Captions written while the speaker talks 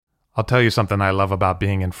I'll tell you something I love about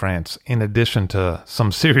being in France, in addition to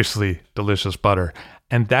some seriously delicious butter,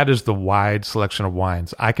 and that is the wide selection of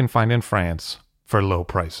wines I can find in France for low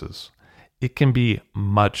prices. It can be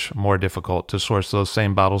much more difficult to source those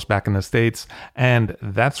same bottles back in the States, and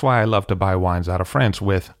that's why I love to buy wines out of France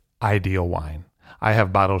with Ideal Wine. I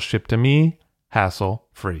have bottles shipped to me,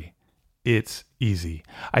 hassle-free. It's easy.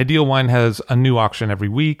 Ideal Wine has a new auction every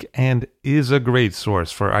week and is a great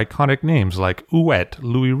source for iconic names like Ouet,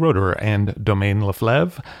 Louis Roeder, and Domaine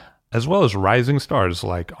Leflaive, as well as rising stars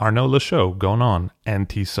like Arnaud Lachaud, Gonon, and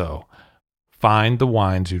Tissot. Find the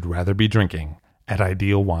wines you'd rather be drinking at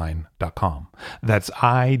idealwine.com. That's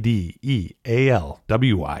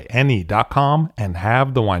IDEALWINE.com and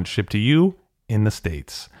have the wine shipped to you in the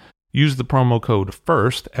States. Use the promo code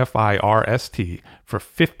FIRST, F-I-R-S-T, for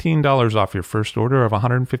 $15 off your first order of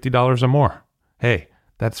 $150 or more. Hey,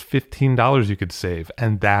 that's $15 you could save,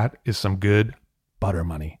 and that is some good butter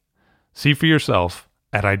money. See for yourself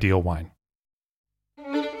at Ideal Wine.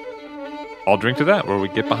 I'll drink to that, where we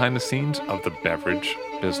get behind the scenes of the beverage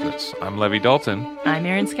business. I'm Levi Dalton. I'm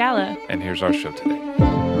Erin Scala. And here's our show today.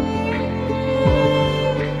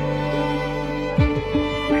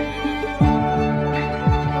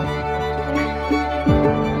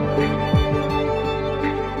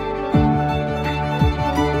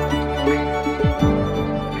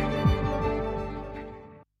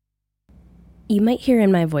 You might hear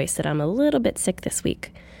in my voice that I'm a little bit sick this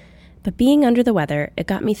week, but being under the weather, it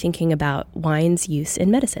got me thinking about wine's use in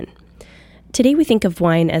medicine. Today we think of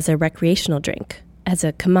wine as a recreational drink, as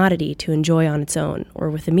a commodity to enjoy on its own or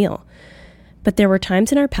with a meal. But there were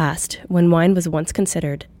times in our past when wine was once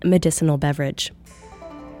considered a medicinal beverage.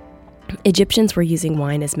 Egyptians were using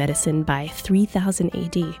wine as medicine by 3000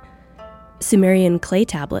 AD. Sumerian clay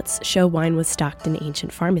tablets show wine was stocked in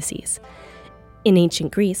ancient pharmacies. In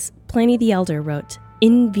ancient Greece, Pliny the Elder wrote,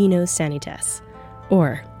 "In vino sanitas,"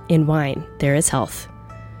 or, "In wine there is health."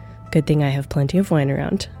 Good thing I have plenty of wine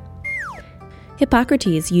around.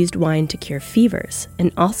 Hippocrates used wine to cure fevers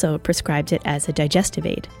and also prescribed it as a digestive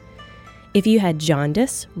aid. If you had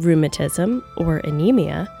jaundice, rheumatism, or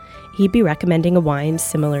anemia, he'd be recommending a wine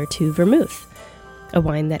similar to vermouth, a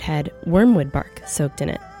wine that had wormwood bark soaked in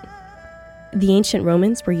it. The ancient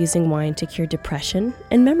Romans were using wine to cure depression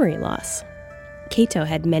and memory loss. Cato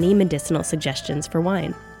had many medicinal suggestions for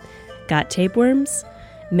wine. Got tapeworms?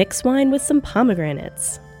 Mix wine with some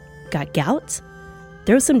pomegranates. Got gout?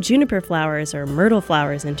 Throw some juniper flowers or myrtle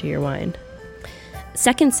flowers into your wine.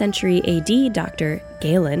 2nd century AD Dr.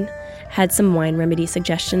 Galen had some wine remedy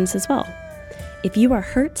suggestions as well. If you are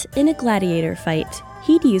hurt in a gladiator fight,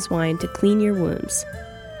 he'd use wine to clean your wounds.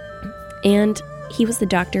 And he was the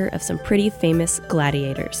doctor of some pretty famous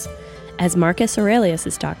gladiators. As Marcus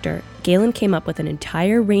Aurelius' doctor, Galen came up with an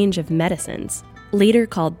entire range of medicines, later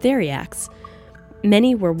called theriacs.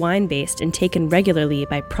 Many were wine-based and taken regularly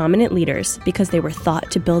by prominent leaders because they were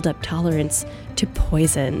thought to build up tolerance to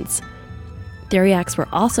poisons. Theriacs were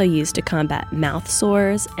also used to combat mouth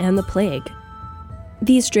sores and the plague.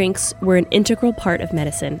 These drinks were an integral part of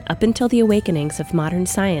medicine up until the awakenings of modern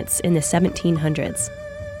science in the 1700s.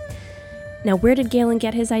 Now, where did Galen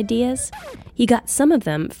get his ideas? He got some of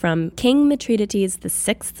them from King Mithridates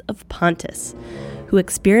VI of Pontus, who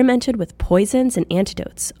experimented with poisons and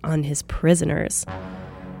antidotes on his prisoners.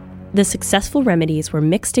 The successful remedies were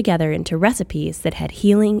mixed together into recipes that had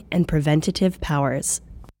healing and preventative powers.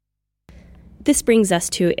 This brings us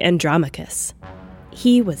to Andromachus.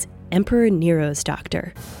 He was Emperor Nero's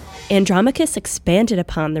doctor. Andromachus expanded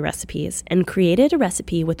upon the recipes and created a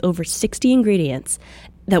recipe with over 60 ingredients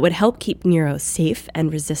that would help keep Nero safe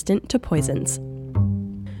and resistant to poisons.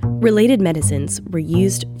 Related medicines were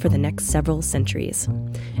used for the next several centuries.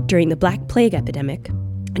 During the Black Plague epidemic,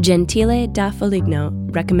 Gentile da Foligno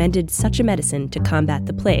recommended such a medicine to combat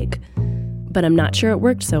the plague. But I'm not sure it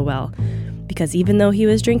worked so well, because even though he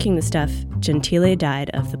was drinking the stuff, Gentile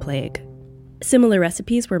died of the plague. Similar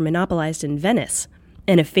recipes were monopolized in Venice,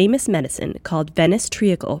 and a famous medicine called Venice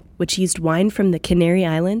Treacle, which used wine from the Canary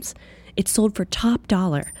Islands, it sold for top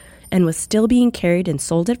dollar and was still being carried and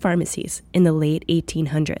sold at pharmacies in the late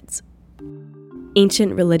 1800s.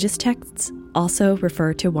 Ancient religious texts also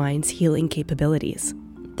refer to wine's healing capabilities.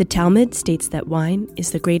 The Talmud states that wine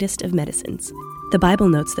is the greatest of medicines. The Bible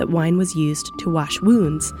notes that wine was used to wash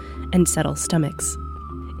wounds and settle stomachs.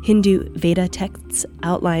 Hindu Veda texts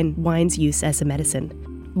outline wine's use as a medicine.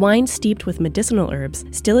 Wine steeped with medicinal herbs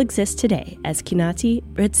still exists today as Chianti,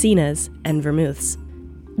 Rizinas, and vermouths.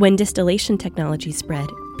 When distillation technology spread,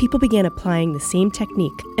 people began applying the same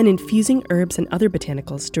technique and infusing herbs and other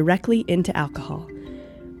botanicals directly into alcohol.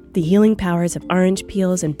 the healing powers of orange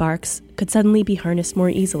peels and barks could suddenly be harnessed more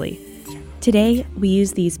easily. Today, we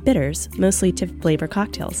use these bitters mostly to flavor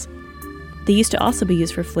cocktails. They used to also be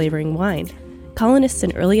used for flavoring wine. Colonists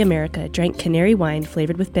in early America drank canary wine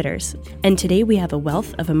flavored with bitters, and today we have a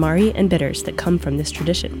wealth of amari and bitters that come from this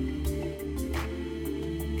tradition.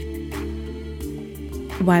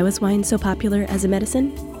 Why was wine so popular as a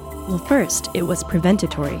medicine? Well, first, it was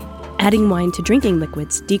preventatory. Adding wine to drinking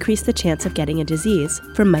liquids decreased the chance of getting a disease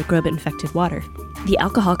from microbe-infected water. The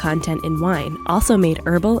alcohol content in wine also made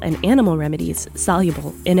herbal and animal remedies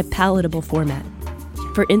soluble in a palatable format.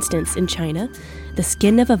 For instance, in China, the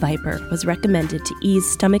skin of a viper was recommended to ease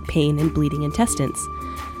stomach pain and bleeding intestines.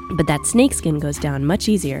 But that snake skin goes down much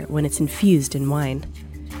easier when it's infused in wine.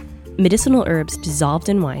 Medicinal herbs dissolved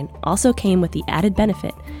in wine also came with the added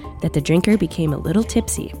benefit that the drinker became a little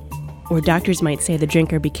tipsy, or doctors might say the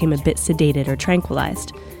drinker became a bit sedated or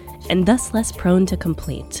tranquilized, and thus less prone to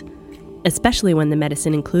complaint, especially when the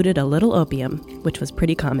medicine included a little opium, which was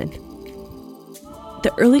pretty common.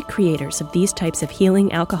 The early creators of these types of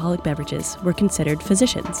healing alcoholic beverages were considered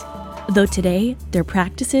physicians, though today their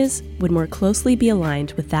practices would more closely be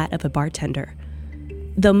aligned with that of a bartender.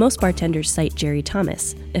 Though most bartenders cite Jerry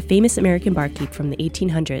Thomas, a famous American barkeep from the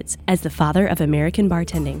 1800s, as the father of American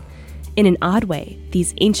bartending, in an odd way,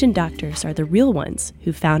 these ancient doctors are the real ones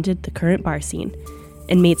who founded the current bar scene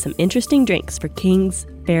and made some interesting drinks for kings,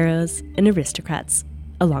 pharaohs, and aristocrats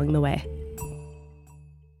along the way.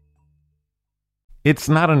 It's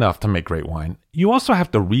not enough to make great wine. You also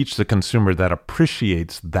have to reach the consumer that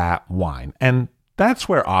appreciates that wine. And that's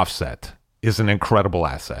where Offset is an incredible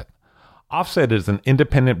asset. Offset is an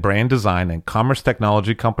independent brand design and commerce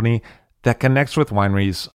technology company that connects with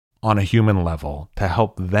wineries on a human level to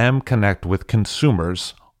help them connect with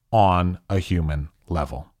consumers on a human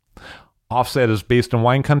level. Offset is based in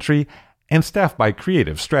wine country and staffed by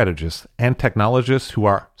creative strategists and technologists who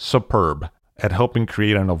are superb at helping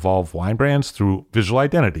create and evolve wine brands through visual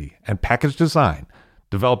identity and package design,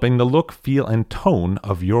 developing the look, feel, and tone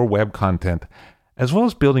of your web content, as well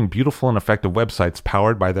as building beautiful and effective websites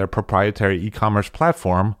powered by their proprietary e-commerce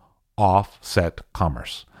platform, Offset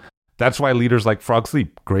Commerce. That's why leaders like Frog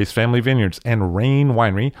Sleep, Grace Family Vineyards, and Rain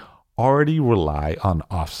Winery already rely on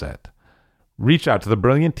Offset. Reach out to the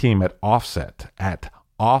brilliant team at Offset at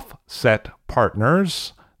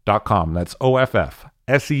offsetpartners.com. That's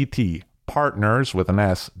OFFSET, partners with an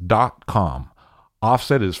S.com.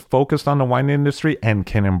 Offset is focused on the wine industry and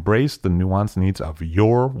can embrace the nuanced needs of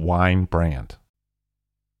your wine brand.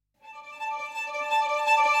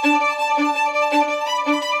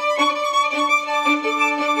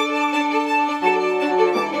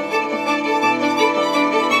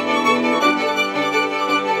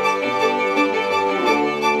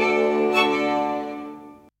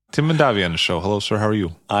 Tim Mondavi on the show. Hello, sir. How are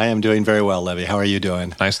you? I am doing very well, Levy. How are you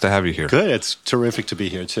doing? Nice to have you here. Good. It's terrific to be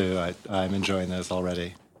here, too. I'm enjoying this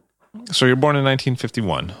already. So you're born in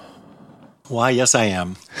 1951. Why, yes, I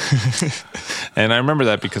am. And I remember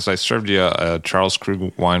that because I served you a Charles Krug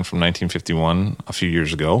wine from 1951 a few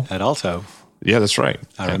years ago. At Alto. Yeah, that's right.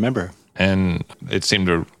 I remember. And it seemed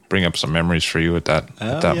to bring up some memories for you at that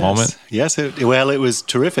yes. moment. Yes, it was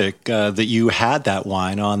terrific that you had that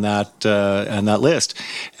wine on that list,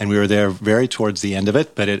 and we were there very towards the end of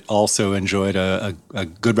it. But it also enjoyed a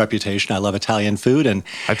good reputation. I love Italian food, and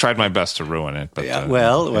I tried my best to ruin it. But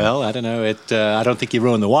well, I don't know. I don't think you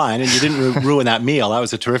ruined the wine, and you didn't ruin that meal. That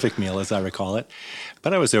was a terrific meal, as I recall it.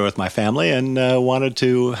 But I was there with my family and wanted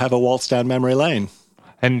to have a waltz down memory lane.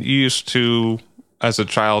 And you used to, as a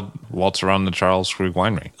child, waltz around the Charles Krug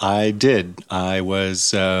winery. I did. I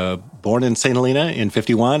was born in St. Helena in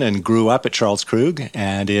 51 and grew up at Charles Krug,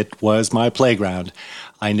 and it was my playground.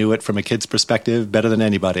 I knew it from a kid's perspective better than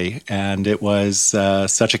anybody, and it was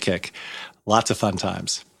such a kick. Lots of fun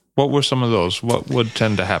times. What were some of those? What would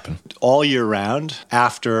tend to happen? All year round,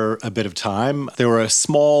 after a bit of time, there were a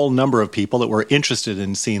small number of people that were interested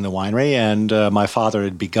in seeing the winery, and my father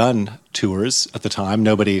had begun tours at the time.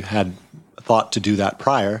 Nobody had thought to do that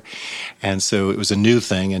prior. And so it was a new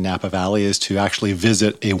thing in Napa Valley, is to actually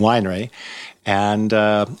visit a winery. And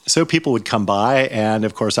so people would come by, and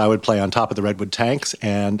of course I would play on top of the redwood tanks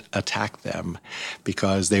and attack them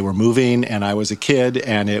because they were moving, and I was a kid,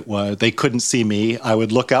 and they couldn't see me. I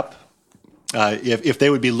would look up. If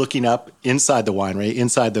they would be looking up inside the winery,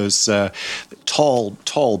 inside those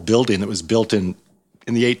tall building that was built in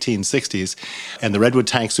the 1860s, and the redwood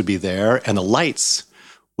tanks would be there, and the lights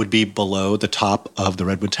would be below the top of the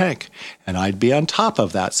redwood tank, and I'd be on top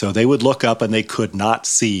of that. So they would look up and they could not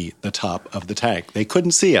see the top of the tank. They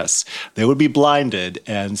couldn't see us. They would be blinded.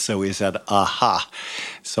 And so we said, aha.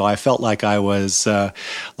 So I felt like I was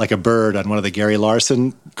like a bird on one of the Gary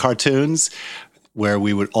Larson cartoons, where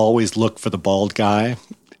we would always look for the bald guy,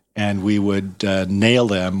 and we would nail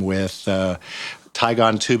them with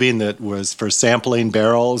Tygon tubing that was for sampling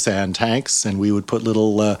barrels and tanks, and we would put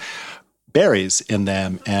little berries in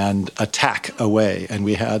them and attack away, and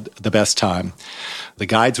we had the best time. The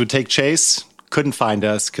guides would take chase, couldn't find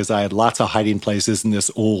us because I had lots of hiding places in this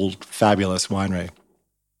old, fabulous winery.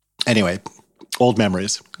 Anyway, old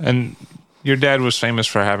memories. And your dad was famous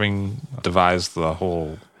for having devised the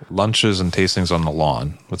whole lunches and tastings on the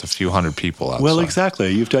lawn with a few hundred people outside. Well, exactly.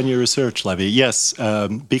 You've done your research, Levy. Yes,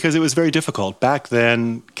 because it was very difficult. Back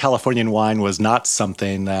then, Californian wine was not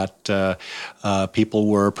something that people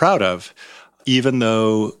were proud of. Even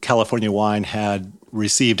though California wine had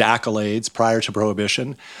received accolades prior to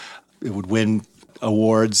Prohibition, it would win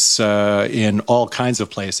awards in all kinds of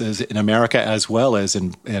places, in America as well as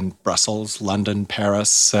in Brussels, London,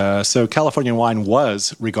 Paris. So Californian wine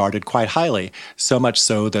was regarded quite highly, so much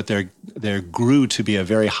so that there grew to be a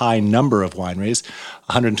very high number of wineries,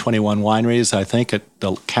 121 wineries, I think, at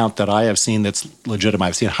the count that I have seen that's legitimate.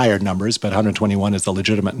 I've seen higher numbers, but 121 is the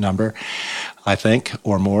legitimate number, I think,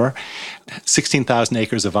 or more. 16,000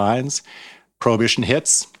 acres of vines. Prohibition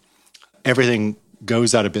hits. Everything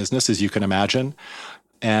goes out of business, as you can imagine.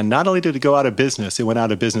 And not only did it go out of business, it went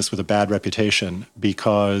out of business with a bad reputation,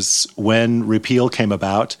 because when repeal came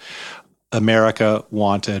about, America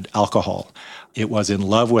wanted alcohol. It was in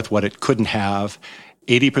love with what it couldn't have.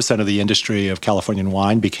 80% of the industry of Californian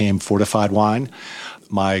wine became fortified wine.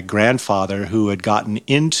 My grandfather, who had gotten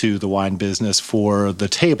into the wine business for the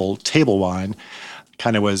table wine,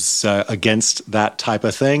 kind of was against that type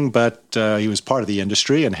of thing, but he was part of the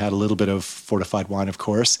industry and had a little bit of fortified wine, of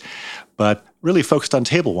course, but really focused on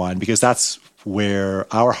table wine because that's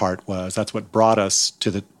where our heart was. That's what brought us to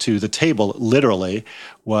the table, literally,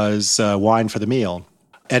 was wine for the meal.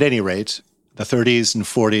 At any rate, the 30s and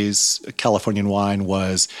 40s, Californian wine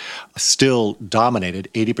was still dominated,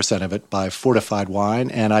 80% of it, by fortified wine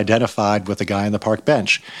and identified with the guy on the park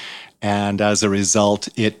bench. And as a result,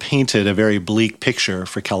 it painted a very bleak picture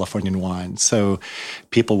for Californian wine. So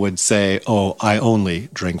people would say, oh, I only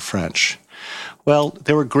drink French. Well,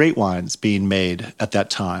 there were great wines being made at that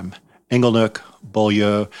time. Inglenook,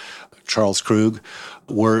 Beaulieu, Charles Krug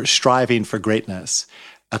were striving for greatness.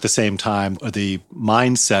 At the same time, the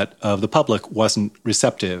mindset of the public wasn't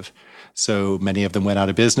receptive. So many of them went out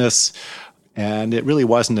of business. And it really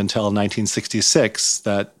wasn't until 1966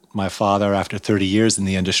 that my father, after 30 years in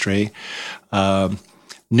the industry,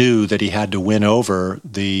 knew that he had to win over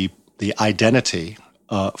the identity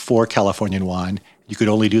for Californian wine. You could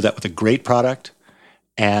only do that with a great product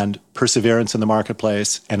and perseverance in the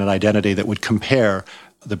marketplace and an identity that would compare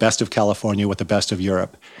the best of California with the best of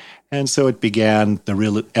Europe. And so it began the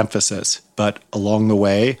real emphasis. But along the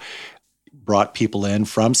way, brought people in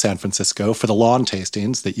from San Francisco for the lawn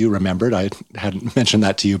tastings that you remembered. I hadn't mentioned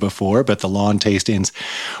that to you before, but the lawn tastings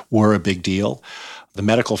were a big deal. The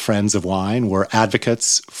medical friends of wine were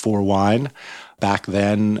advocates for wine. Back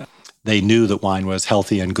then, they knew that wine was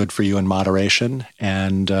healthy and good for you in moderation.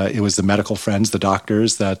 And it was the medical friends, the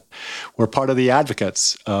doctors, that were part of the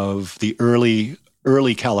advocates of the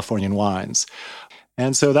early Californian wines.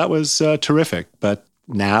 And so that was terrific. But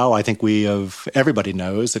now I think everybody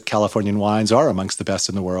knows that Californian wines are amongst the best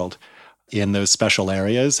in the world in those special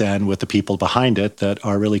areas and with the people behind it that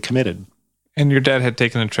are really committed. And your dad had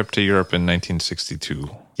taken a trip to Europe in 1962.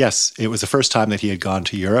 Yes, it was the first time that he had gone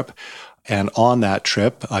to Europe. And on that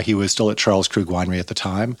trip, he was still at Charles Krug Winery at the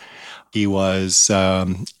time. He was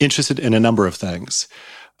interested in a number of things.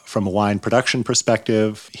 From a wine production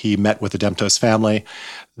perspective, he met with the Demtos family.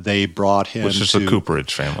 They brought him Which is the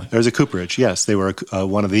Cooperage family. There's a Cooperage, yes. They were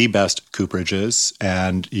one of the best Cooperages,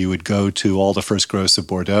 and you would go to all the first growths of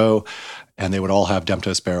Bordeaux, and they would all have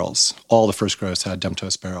Demtos barrels. All the first growths had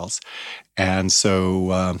Demtos barrels. And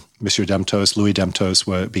so Monsieur Demtos, Louis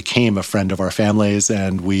Demtos, became a friend of our families,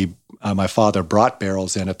 and my father brought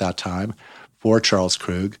barrels in at that time for Charles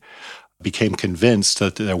Krug, became convinced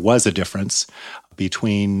that there was a difference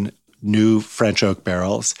between new French oak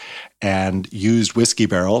barrels and used whiskey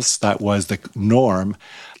barrels. That was the norm.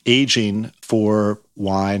 Aging for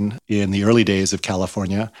wine in the early days of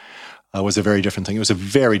California was a very different thing. It was a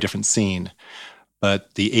very different scene.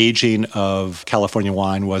 But the aging of California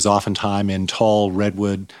wine was oftentimes in tall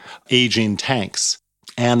redwood aging tanks.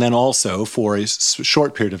 and then also for a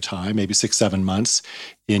short period of time, maybe 6-7 months,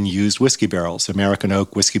 in used whiskey barrels, American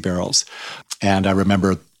oak whiskey barrels. And I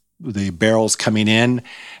remember the barrels coming in,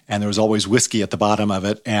 and there was always whiskey at the bottom of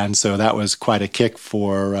it. And so that was quite a kick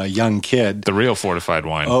for a young kid. The real fortified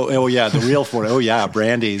wine. Oh yeah, the real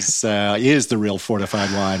Brandy's is the real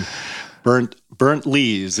fortified wine. Burnt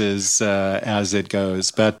lees is as it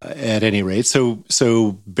goes. But at any rate,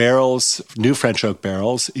 so barrels, new French oak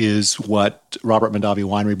barrels, is what Robert Mondavi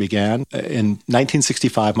Winery began. In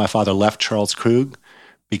 1965, my father left Charles Krug,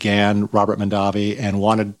 began Robert Mondavi, and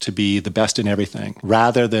wanted to be the best in everything.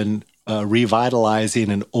 Rather than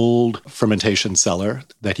revitalizing an old fermentation cellar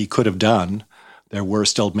that he could have done, there were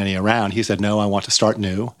still many around, he said, no, I want to start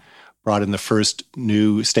new. Brought in the first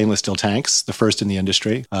new stainless steel tanks, the first in the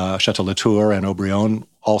industry. Chateau Latour and Aubryon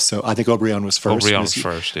also. I think Aubryon was first. Aubryon was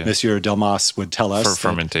first, yeah. Monsieur Delmas would tell us. For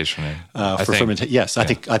fermentation. Yes, I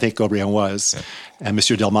think Aubryon was. Yeah. And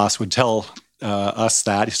Monsieur Delmas would tell us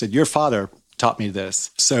that. He said, your father taught me this.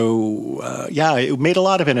 So, it made a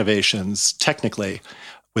lot of innovations technically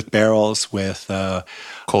with barrels, with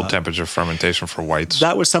cold temperature fermentation for whites.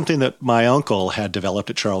 That was something that my uncle had developed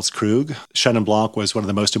at Charles Krug. Chenin Blanc was one of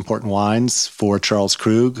the most important wines for Charles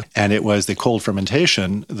Krug, and it was the cold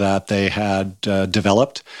fermentation that they had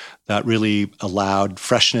developed that really allowed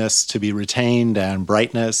freshness to be retained and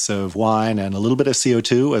brightness of wine and a little bit of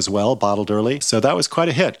CO2 as well, bottled early. So that was quite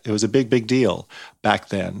a hit. It was a big, big deal back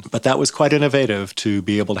then. But that was quite innovative to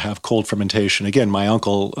be able to have cold fermentation. Again, my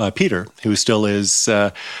uncle Peter, who still is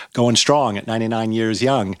going strong at 99 years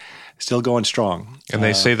young, still going strong. And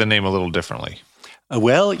they say the name a little differently.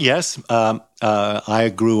 Well, yes.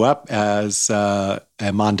 I grew up as a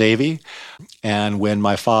Mondavi, and when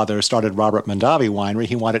my father started Robert Mondavi Winery,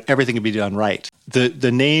 he wanted everything to be done right.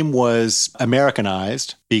 The name was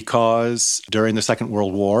Americanized because during the Second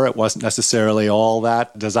World War, it wasn't necessarily all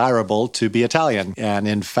that desirable to be Italian. And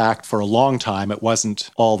in fact, for a long time, it wasn't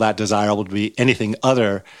all that desirable to be anything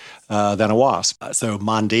other than a wasp. So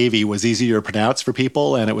Mondavi was easier to pronounce for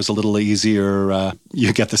people, and it was a little easier.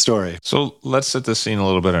 You get the story. So let's set the scene a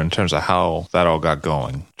little bit in terms of how that all got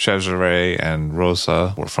going. Cesare and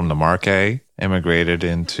Rosa were from the Marche, immigrated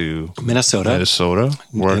into Minnesota,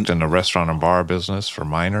 worked in the restaurant and bar business for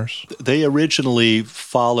miners. They originally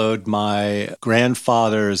followed my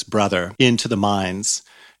grandfather's brother into the mines,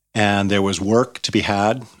 and there was work to be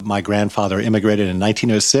had. My grandfather immigrated in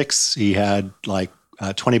 1906. He had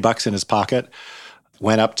 $20 in his pocket,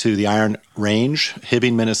 went up to the Iron Range,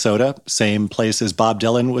 Hibbing, Minnesota, same place as Bob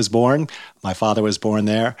Dylan was born. My father was born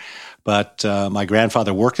there. But my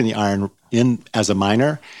grandfather worked in the iron as a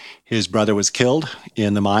miner. His brother was killed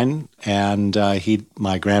in the mine, and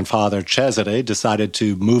my grandfather, Cesare, decided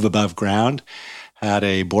to move above ground, had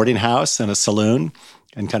a boarding house and a saloon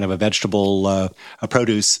and kind of a vegetable, a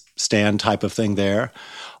produce stand type of thing there.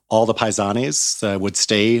 All the paisanis would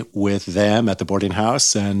stay with them at the boarding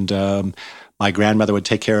house, and my grandmother would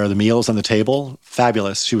take care of the meals on the table.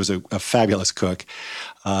 Fabulous. She was a fabulous cook.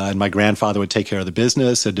 And my grandfather would take care of the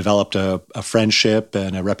business, had developed a friendship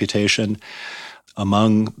and a reputation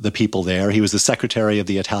among the people there. He was the secretary of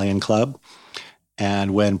the Italian Club.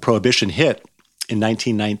 And when Prohibition hit in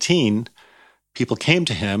 1919, people came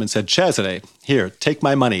to him and said, Cesare, here, take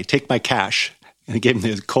my money, take my cash. And he gave him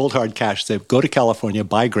the cold, hard cash, said, go to California,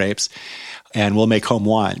 buy grapes, and we'll make home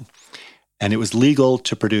wine. And it was legal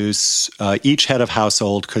to produce, each head of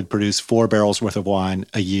household could produce 4 barrels worth of wine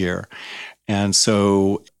a year. And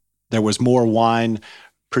so there was more wine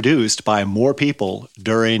produced by more people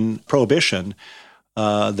during Prohibition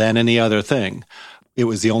than any other thing. It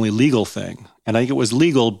was the only legal thing. And I think it was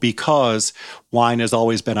legal because wine has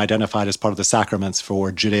always been identified as part of the sacraments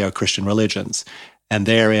for Judeo-Christian religions. And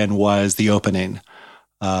therein was the opening.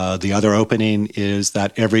 The other opening is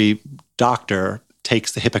that every doctor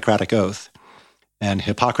takes the Hippocratic Oath. And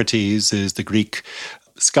Hippocrates is the Greek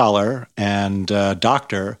scholar and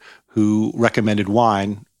doctor who recommended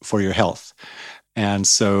wine for your health. And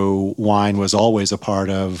so wine was always a part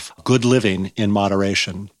of good living in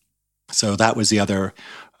moderation. So that was the other.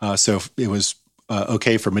 So it was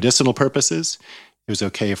okay for medicinal purposes, it was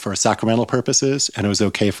okay for sacramental purposes, and it was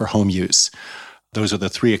okay for home use. Those are the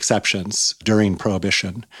 3 exceptions during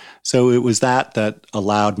Prohibition. So it was that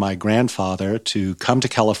allowed my grandfather to come to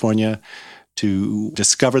California, to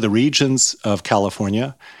discover the regions of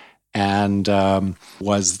California, and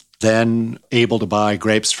was then able to buy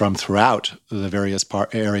grapes from throughout the various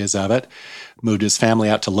areas of it. Moved his family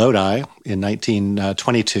out to Lodi in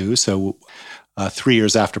 1922, so 3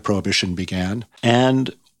 years after Prohibition began.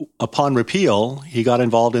 And upon repeal, he got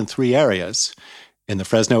involved in 3 areas, in the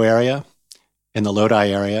Fresno area, in the Lodi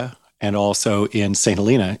area, and also in St.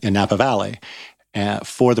 Helena in Napa Valley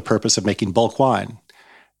for the purpose of making bulk wine.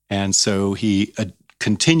 And so he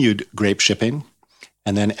continued grape shipping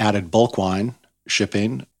and then added bulk wine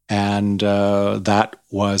shipping, and that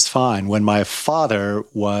was fine. When my father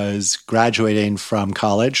was graduating from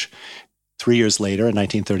college 3 years later in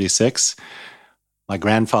 1936, my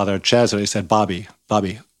grandfather Cesare said, Bobby,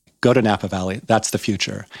 go to Napa Valley. That's the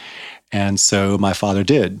future. And so my father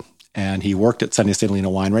did. And he worked at Sunny St. Helena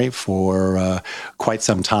Winery for quite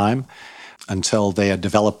some time until they had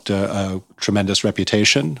developed a tremendous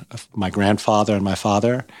reputation. My grandfather and my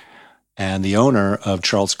father and the owner of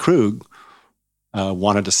Charles Krug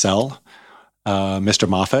wanted to sell, Mr.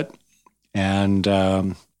 Moffat. And,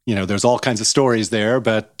 there's all kinds of stories there,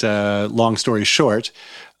 but long story short,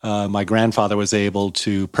 my grandfather was able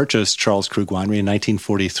to purchase Charles Krug Winery in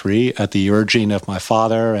 1943 at the urging of my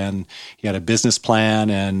father, and he had a business plan,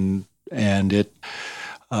 and it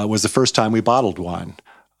was the first time we bottled wine,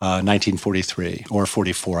 1943 or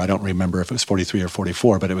 44. I don't remember if it was 43 or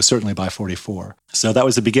 44, but it was certainly by 44. So that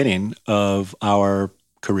was the beginning of our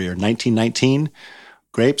career. 1919,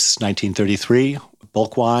 grapes. 1933,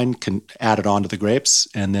 bulk wine added on to the grapes,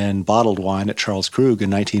 and then bottled wine at Charles Krug in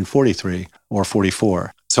 1943 or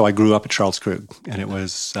 44. So I grew up at Charles Krug, and it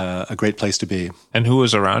was a great place to be. And who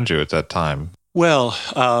was around you at that time? Well,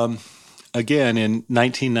 again, in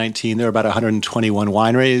 1919, there were about 121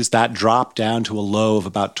 wineries. That dropped down to a low of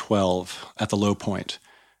about 12 at the low point,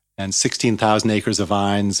 and 16,000 acres of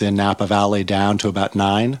vines in Napa Valley down to about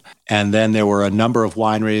 9. And then there were a number of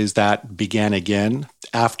wineries that began again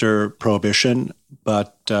after Prohibition.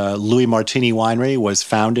 But Louis Martini Winery was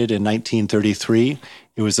founded in 1933.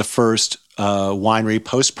 It was the first winery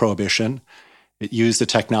post-Prohibition. It used the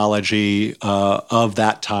technology of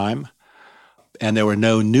that time. And there were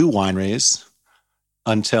no new wineries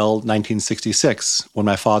until 1966, when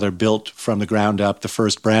my father built from the ground up the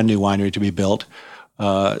first brand new winery to be built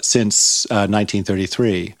since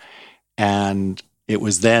 1933. And it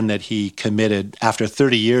was then that he committed, after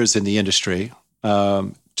 30 years in the industry,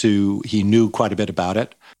 he knew quite a bit about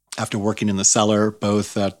it. After working in the cellar,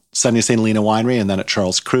 both at Sunny St. Helena Winery and then at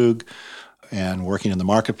Charles Krug, and working in the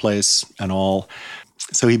marketplace and all.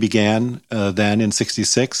 So he began then in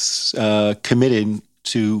 66, committing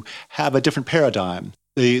to have a different paradigm.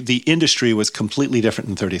 The industry was completely different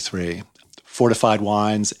in 33. Fortified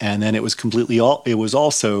wines, and then it was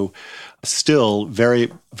also still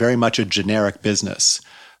very, very much a generic business.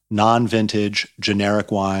 Non-vintage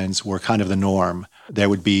generic wines were kind of the norm. There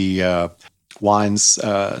would be wines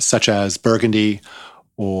such as Burgundy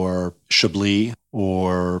or Chablis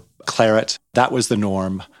or Claret. That was the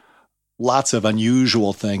norm. Lots of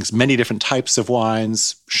unusual things, many different types of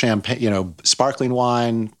wines, champagne, sparkling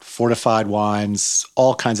wine, fortified wines,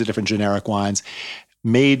 all kinds of different generic wines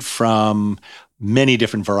made from many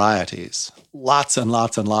different varieties. Lots and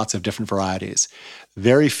lots and lots of different varieties.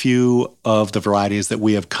 Very few of the varieties that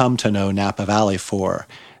we have come to know Napa Valley for.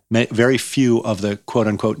 Very few of the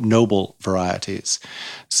quote-unquote noble varieties.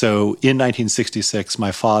 So in 1966,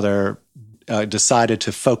 my father decided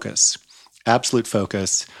to focus, absolute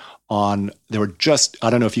focus, on, there were just, I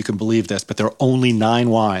don't know if you can believe this, but there were only 9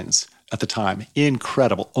 wines at the time.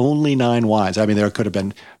 Incredible. Only 9 wines. I mean, there could have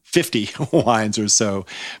been 50 wines or so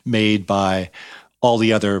made by all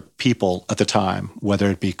the other people at the time, whether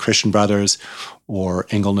it be Christian Brothers or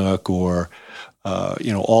Inglenook or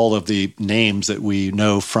all of the names that we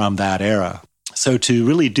know from that era. So to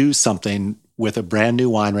really do something with a brand new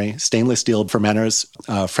winery, stainless steel fermenters,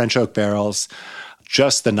 French oak barrels,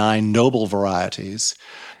 just the 9 noble varieties,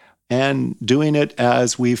 and doing it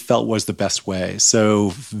as we felt was the best way.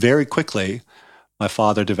 So very quickly, my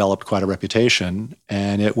father developed quite a reputation,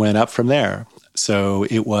 and it went up from there. So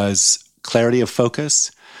it was clarity of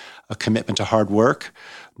focus, a commitment to hard work,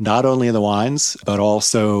 not only in the wines, but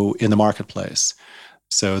also in the marketplace.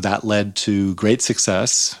 So that led to great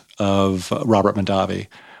success of Robert Mondavi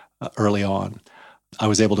early on. I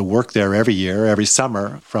was able to work there every year, every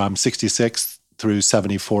summer, from 66 through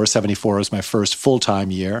 74. 74 was my first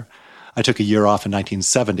full-time year. I took a year off in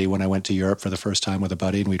 1970 when I went to Europe for the first time with a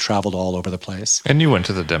buddy, and we traveled all over the place. And you went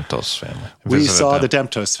to the Demptos family. We saw the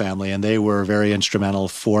Demptos family, and they were very instrumental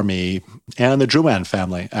for me, and the Drouin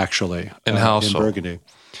family, actually, in Burgundy.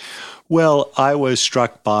 Well, I was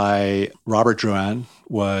struck by Robert Drouin.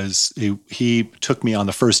 He took me on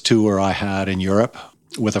the first tour I had in Europe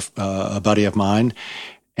with a buddy of mine,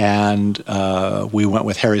 and we went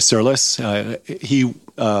with Harry Sirlis.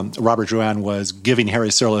 Robert Drouin was giving Harry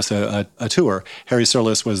Sirlis a tour. Harry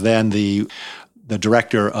Sirlis was then the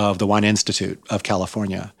director of the Wine Institute of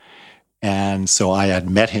California. And so I had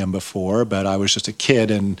met him before, but I was just a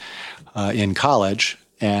kid in college,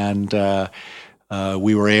 and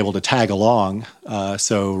we were able to tag along.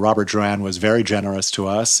 So Robert Juran was very generous to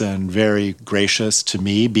us and very gracious to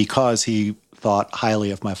me because he thought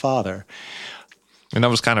highly of my father. And that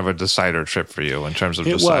was kind of a decider trip for you in terms of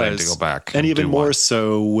deciding to go back. And even more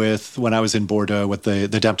so with when I was in Bordeaux with the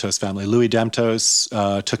Demptos family. Louis Demptos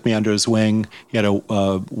took me under his wing. He had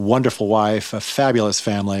a wonderful wife, a fabulous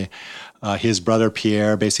family. His brother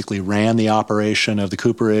Pierre basically ran the operation of the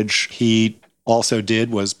cooperage. He also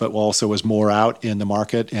was more out in the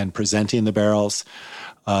market and presenting the barrels.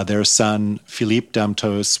 Their son, Philippe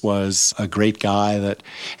Demptos, was a great guy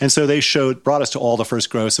and so they brought us to all the first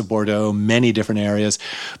gross of Bordeaux, many different areas.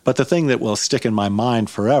 But the thing that will stick in my mind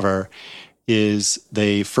forever is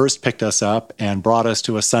they first picked us up and brought us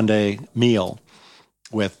to a Sunday meal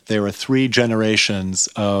there were 3 generations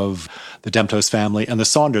of the Demptos family and the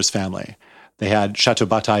Saunders family. They had Chateau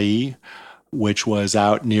Bataille, which was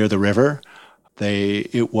out near the river.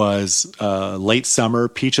 It was late summer.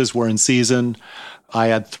 Peaches were in season. I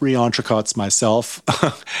had 3 entrecotes myself.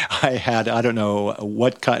 I don't know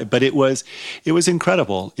what kind, but it was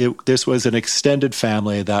incredible. This was an extended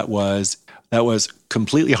family that was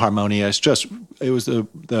completely harmonious. It was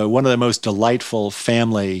one of the most delightful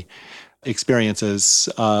family experiences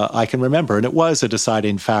I can remember, and it was a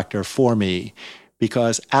deciding factor for me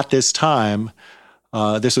because at this time,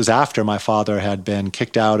 this was after my father had been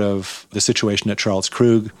kicked out of the situation at Charles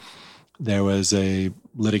Krug. There was a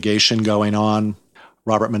litigation going on.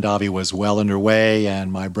 Robert Mondavi was well underway,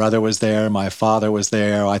 and my brother was there. My father was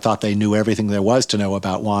there. I thought they knew everything there was to know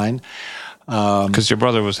about wine. Because your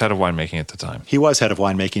brother was head of winemaking at the time. He was head of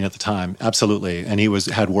winemaking at the time, absolutely. And he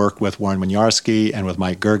had worked with Warren Winiarski and with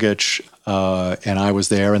Mike Gergich, and I was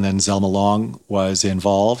there, and then Zelma Long was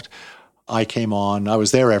involved. I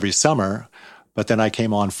was there every summer, but then I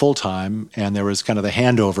came on full-time, and there was kind of the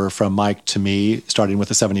handover from Mike to me, starting with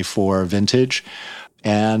the 74 vintage.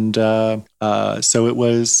 And so it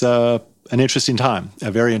was an interesting time, a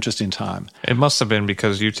very interesting time. It must have been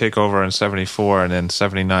because you take over in 74 and then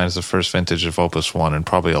 79 is the first vintage of Opus One, and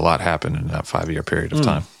probably a lot happened in that 5-year period of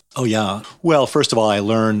time. Oh, yeah. Well, first of all, I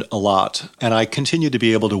learned a lot, and I continued to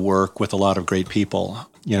be able to work with a lot of great people.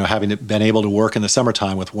 You know, having been able to work in the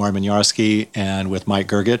summertime with Warren Winiarski and with Mike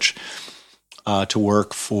Gergich, to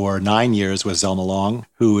work for 9 years with Zelma Long,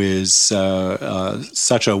 who is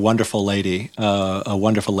such a wonderful lady,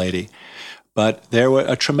 But there were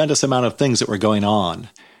a tremendous amount of things that were going on.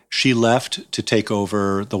 She left to take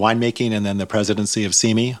over the winemaking and then the presidency of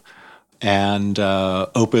CIMI, and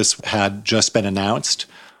Opus had just been announced.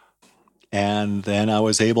 And then I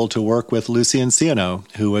was able to work with Lucien Siono,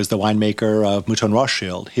 who was the winemaker of Mouton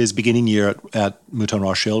Rothschild. His beginning year at Mouton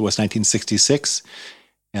Rothschild was 1966.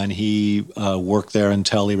 And he worked there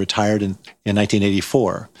until he retired in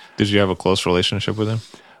 1984. Did you have a close relationship with him?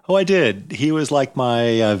 Oh, I did. He was like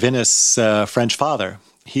my Venice French father.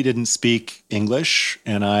 He didn't speak English,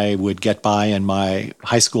 and I would get by in my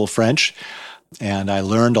high school French. And I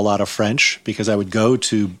learned a lot of French because I would go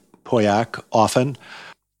to Pauillac often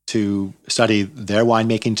to study their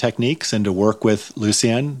winemaking techniques and to work with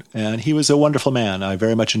Lucien. And he was a wonderful man. I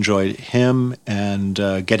very much enjoyed him and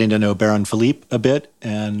getting to know Baron Philippe a bit.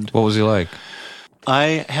 And what was he like?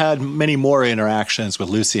 I had many more interactions with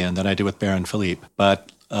Lucien than I did with Baron Philippe.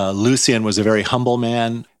 But Lucien was a very humble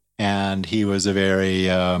man, and he was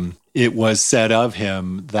it was said of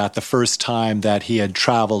him that the first time that he had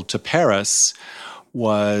traveled to Paris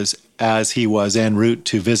was as he was en route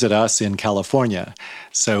to visit us in California.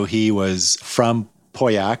 So he was from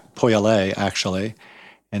Pauillac, actually.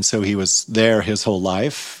 And so he was there his whole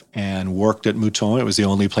life and worked at Mouton. It was the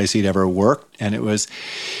only place he'd ever worked. And it was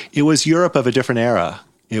Europe of a different era.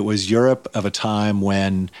 It was Europe of a time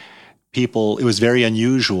when it was very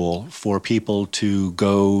unusual for people to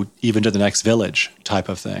go even to the next village type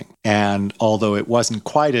of thing. And although it wasn't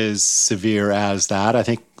quite as severe as that, I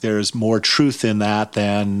think there's more truth in that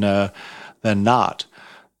than not.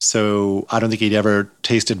 So I don't think he'd ever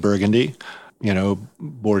tasted Burgundy. You know,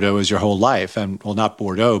 Bordeaux is your whole life. And well, not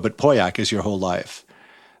Bordeaux, but Pauillac is your whole life.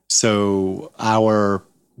 So our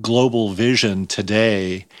global vision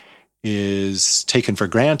today is taken for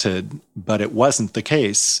granted, but it wasn't the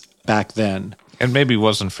case back then. And maybe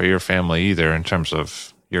wasn't for your family either, in terms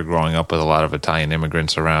of you're growing up with a lot of Italian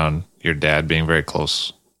immigrants around, your dad being very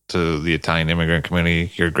close to the Italian immigrant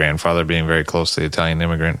community, your grandfather being very close to the Italian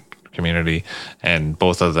immigrant community, and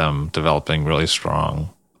both of them developing really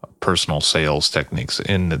strong personal sales techniques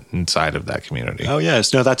inside of that community. Oh,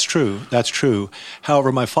 yes. No, that's true. That's true.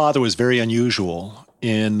 However, my father was very unusual.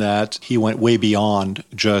 in that he went way beyond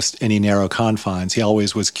just any narrow confines. He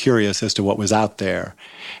always was curious as to what was out there.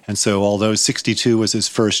 And so although 62 was his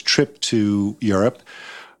first trip to Europe,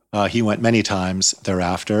 he went many times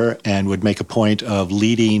thereafter and would make a point of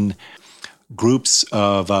leading groups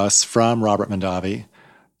of us from Robert Mondavi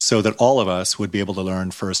so that all of us would be able to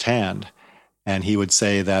learn firsthand. And he would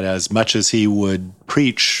say that as much as he would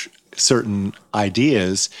preach certain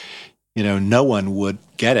ideas, no one would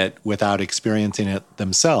get it without experiencing it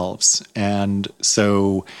themselves. And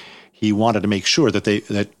so he wanted to make sure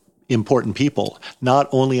that important people, not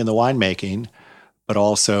only in the winemaking, but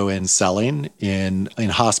also in selling, in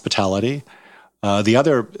hospitality.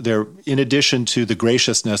 In addition to the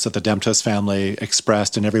graciousness that the Demptos family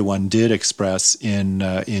expressed and everyone did express in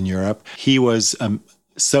Europe, he was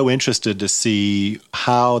so interested to see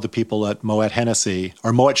how the people at Moet Hennessy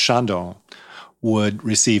or Moet Chandon would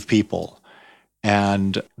receive people.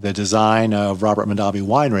 And the design of Robert Mondavi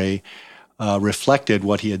Winery reflected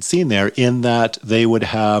what he had seen there in that they would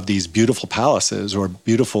have these beautiful palaces or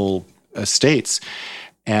beautiful estates,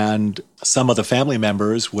 and some of the family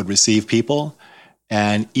members would receive people,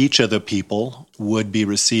 and each of the people would be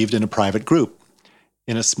received in a private group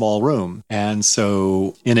in a small room. And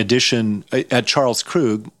so in addition, at Charles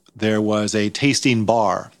Krug, there was a tasting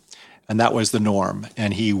bar, and that was the norm.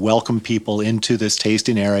 And he welcomed people into this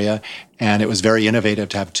tasting area, and it was very innovative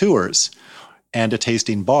to have tours and a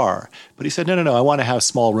tasting bar. But he said, no, I want to have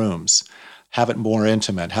small rooms, have it more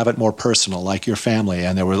intimate, have it more personal, like your family.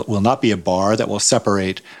 And there will not be a bar that will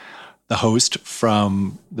separate the host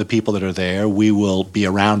from the people that are there. We will be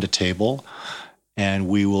around a table, and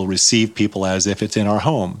we will receive people as if it's in our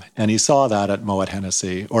home. And he saw that at Moet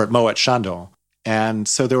Hennessy, or at Moet Chandon. And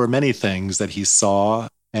so there were many things that he saw.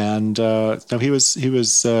 And he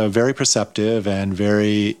was very perceptive and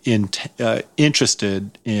very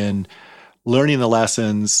interested in learning the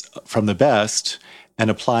lessons from the best and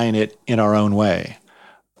applying it in our own way.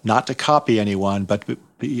 Not to copy anyone, but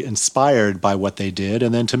be inspired by what they did,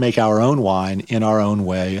 and then to make our own wine in our own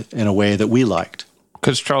way, in a way that we liked.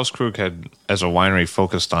 Because Charles Krug had, as a winery,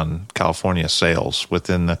 focused on California sales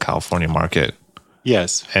within the California market.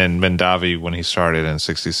 Yes. And Mondavi, when he started in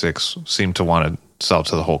 66, seemed to want to sell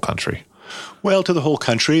to the whole country. Well, to the whole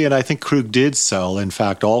country, and I think Krug did sell, in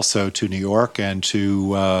fact, also to New York and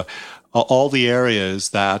to all the areas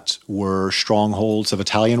that were strongholds of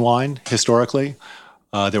Italian wine historically.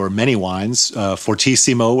 There were many wines.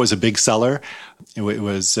 Fortissimo was a big seller. It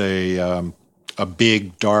was a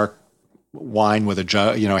big, dark wine with a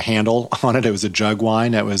jug, handle on it. It was a jug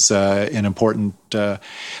wine. That was an important. There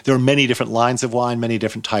were many different lines of wine, many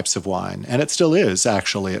different types of wine, and it still is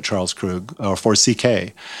actually at Charles Krug or for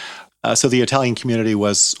CK. So the Italian community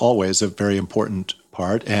was always a very important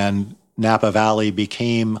part, and Napa Valley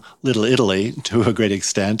became Little Italy to a great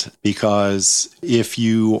extent, because if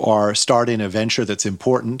you are starting a venture that's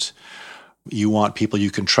important, you want people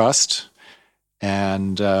you can trust.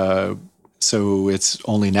 And so it's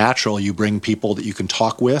only natural you bring people that you can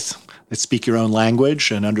talk with, that speak your own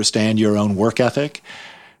language and understand your own work ethic.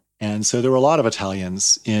 And so there were a lot of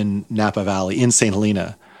Italians in Napa Valley, in St.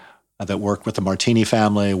 Helena, that worked with the Martini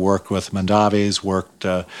family, worked with Mondavis, worked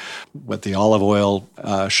with the olive oil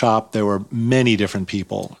shop. There were many different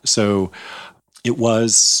people. So it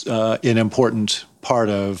was an important part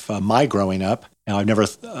of my growing up. Now,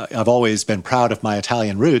 I've always been proud of my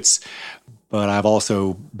Italian roots, but I've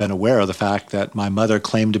also been aware of the fact that my mother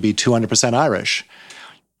claimed to be 200% Irish.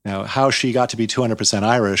 Now, how she got to be 200%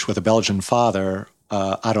 Irish with a Belgian father,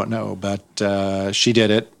 I don't know, but she did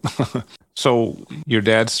it. So your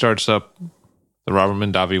dad starts up the Robert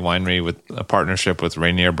Mondavi Winery with a partnership with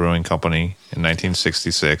Rainier Brewing Company in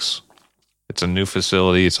 1966. It's a new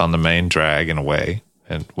facility. It's on the main drag in a way,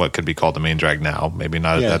 and what could be called the main drag now, maybe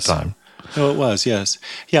not at that time. No, it was, yes.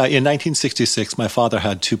 Yeah, in 1966, my father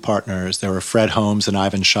had two partners. There were Fred Holmes and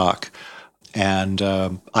Ivan Schock. And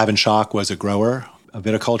Ivan Schock was a grower, a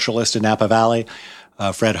viticulturalist in Napa Valley.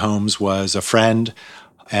 Fred Holmes was a friend,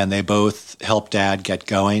 and they both helped Dad get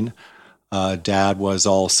going. Dad was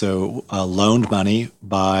also loaned money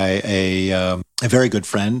by a very good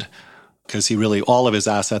friend, because all of his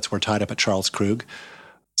assets were tied up at Charles Krug.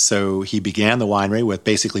 So he began the winery with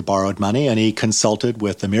basically borrowed money, and he consulted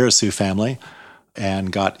with the Mirasu family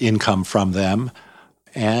and got income from them.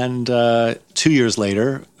 And 2 years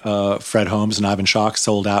later, Fred Holmes and Ivan Schock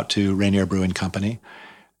sold out to Rainier Brewing Company.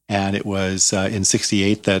 And it was in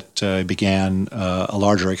 68 that began a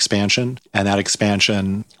larger expansion. And that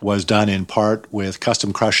expansion was done in part with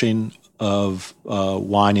custom crushing of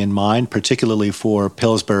wine in mind, particularly for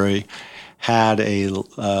Pillsbury had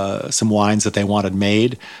some wines that they wanted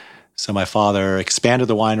made. So my father expanded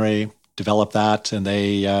the winery, developed that, and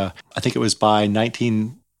they, I think it was by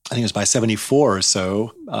 74 or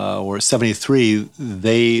so, or 73,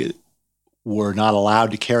 they were not allowed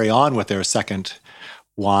to carry on with their second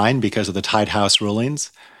wine because of the tied house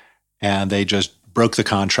rulings. And they just broke the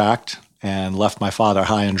contract and left my father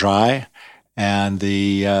high and dry. And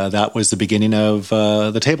that was the beginning of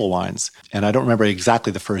the table wines. And I don't remember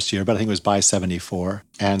exactly the first year, but I think it was by 74.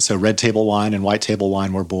 And so red table wine and white table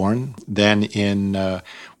wine were born. Then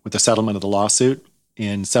with the settlement of the lawsuit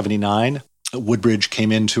in 79, Woodbridge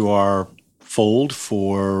came into our fold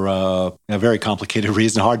for a very complicated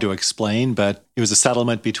reason, hard to explain, but it was a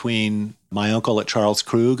settlement between my uncle at Charles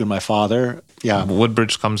Krug and my father. Yeah.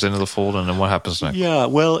 Woodbridge comes into the fold, and then what happens next? Yeah,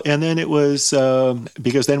 well, and then it was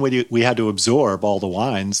because then we had to absorb all the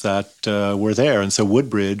wines that were there. And so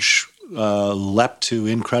Woodbridge leapt to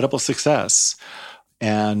incredible success.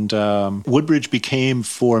 And Woodbridge became,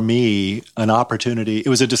 for me, an opportunity. It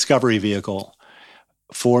was a discovery vehicle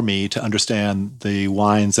for me to understand the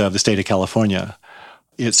wines of the state of California.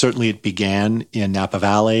 It began in Napa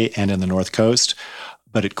Valley and in the North Coast,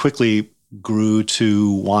 but it quickly grew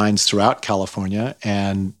to wines throughout California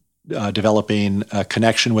and developing a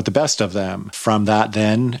connection with the best of them. From that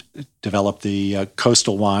then developed the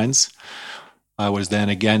coastal wines. I was then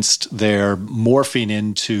against their morphing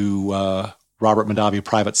into Robert Mondavi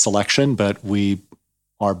Private Selection, but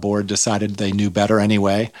our board decided they knew better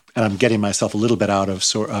anyway. And I'm getting myself a little bit out of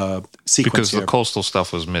sequence because here. The coastal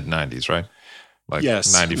stuff was mid-90s, right? Like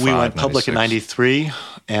yes, 95, we went public 96. in 93,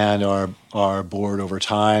 and our board over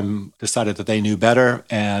time decided that they knew better,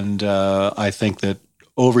 and I think that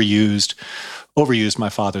overused my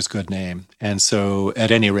father's good name. And so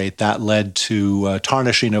at any rate, that led to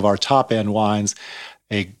tarnishing of our top-end wines,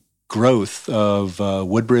 a growth of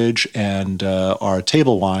Woodbridge and our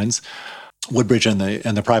table wines, Woodbridge and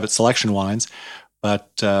the private selection wines.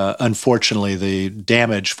 But unfortunately, the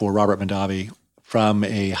damage for Robert Mondavi from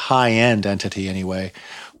a high-end entity anyway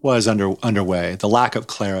was underway, the lack of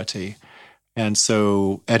clarity. And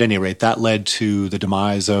so at any rate, that led to the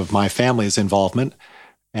demise of my family's involvement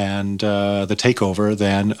and the takeover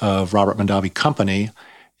then of Robert Mondavi Company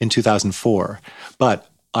in 2004. But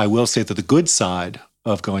I will say that the good side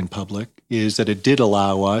of going public is that it did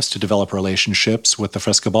allow us to develop relationships with the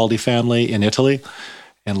Frescobaldi family in Italy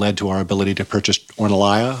and led to our ability to purchase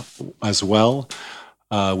Ornellaia as well.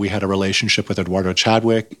 We had a relationship with Eduardo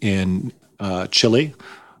Chadwick in Chile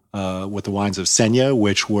with the wines of Senya,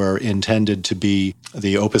 which were intended to be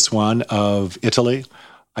the Opus One of Italy.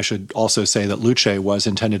 I should also say that Luce was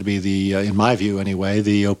intended to be in my view anyway,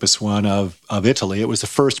 the Opus One of Italy. It was the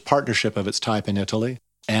first partnership of its type in Italy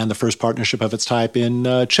and the first partnership of its type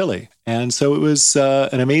in Chile. And so it was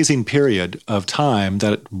an amazing period of time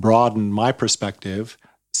that broadened my perspective,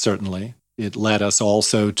 certainly. It led us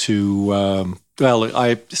also to,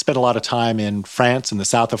 I spent a lot of time in France, in the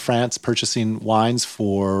south of France, purchasing wines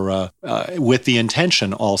with the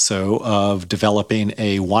intention also of developing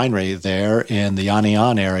a winery there in the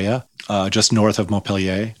Anian area, just north of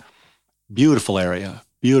Montpellier. Beautiful area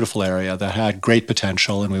that had great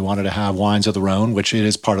potential, and we wanted to have wines of the Rhone, which it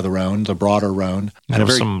is part of the Rhone, the broader Rhone. There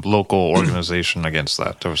was some local organization against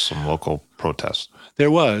that. There was some local protest.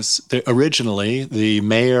 There was. Originally, the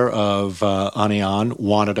mayor of Anian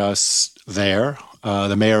wanted us there.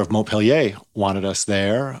 The mayor of Montpellier wanted us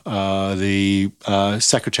there. The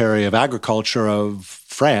Secretary of Agriculture of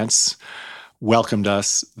France welcomed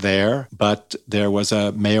us there, but there was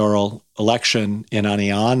a mayoral election in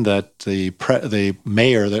Anian that the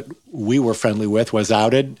mayor that we were friendly with was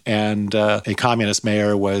outed, and a communist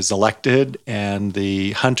mayor was elected, and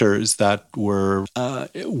the hunters that were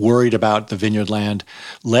worried about the vineyard land,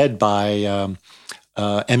 led by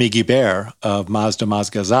Emi Guibert of Mazda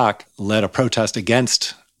Mazgazak, led a protest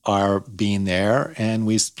against our being there, and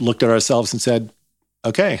we looked at ourselves and said,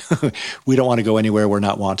 okay, we don't want to go anywhere we're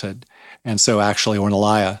not wanted. And so actually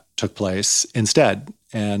Ornellaia took place instead,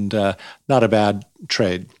 and not a bad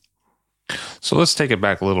trade. So let's take it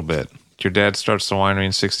back a little bit. Your dad starts the winery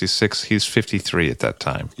in 66. He's 53 at that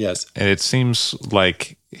time. Yes. And it seems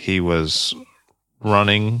like he was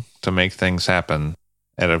running to make things happen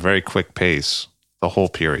at a very quick pace the whole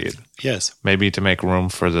period. Yes. Maybe to make room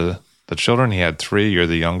for the children. He had 3. You're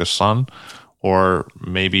the youngest son. Or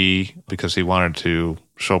maybe because he wanted to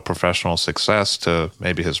show professional success to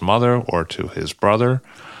maybe his mother or to his brother,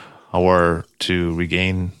 or to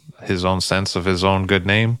regain his own sense of his own good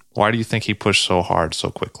name. Why do you think he pushed so hard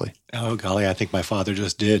so quickly? Oh, golly, I think my father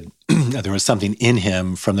just did. There was something in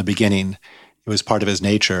him from the beginning. It was part of his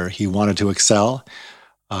nature. He wanted to excel.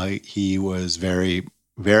 He was very,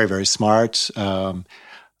 very, very smart.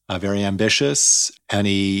 very ambitious, and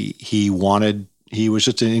he was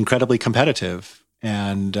just incredibly competitive.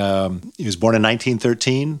 And he was born in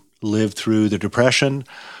 1913, lived through the Depression,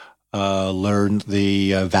 learned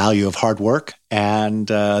the value of hard work and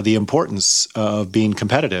the importance of being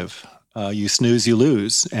competitive. You snooze, you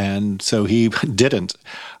lose. And so he didn't.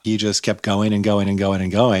 He just kept going and going and going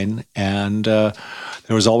and going. And there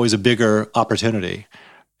was always a bigger opportunity.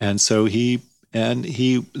 And so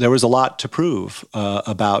there was a lot to prove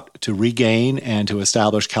to regain and to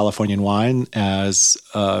establish Californian wine as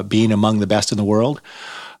being among the best in the world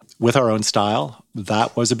with our own style.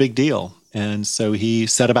 That was a big deal. And so he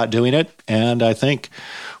set about doing it. And I think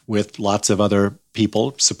with lots of other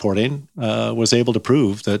people supporting, was able to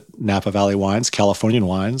prove that Napa Valley wines, Californian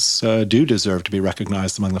wines, do deserve to be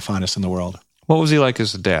recognized among the finest in the world. What was he like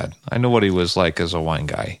as a dad? I know what he was like as a wine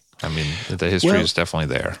guy. I mean, the history is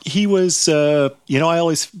definitely there. He was, I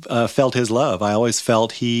always felt his love. I always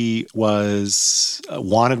felt he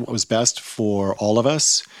wanted what was best for all of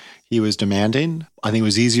us. He was demanding. I think it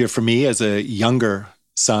was easier for me as a younger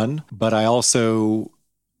son, but I also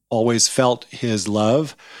always felt his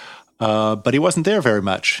love. But he wasn't there very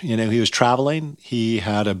much. He was traveling. He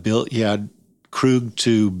had Krug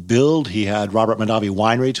to build. He had Robert Mondavi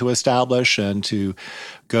Winery to establish and to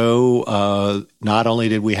go. Not only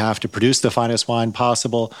did we have to produce the finest wine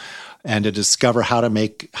possible and to discover how to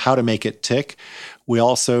make it tick, we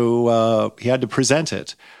also he had to present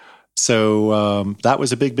it. So that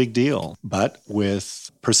was a big, big deal. But with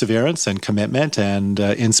perseverance and commitment and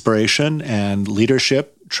inspiration and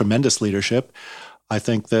leadership, tremendous leadership, I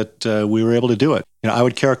think that we were able to do it. I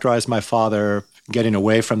would characterize my father getting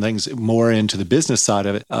away from things more into the business side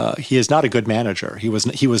of it. He is not a good manager. He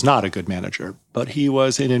was not a good manager, but he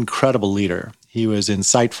was an incredible leader. He was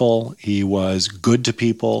insightful. He was good to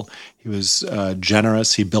people. He was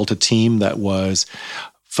generous. He built a team that was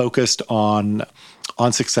focused on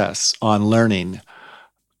success, on learning.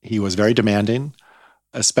 He was very demanding,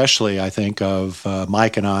 especially, I think, of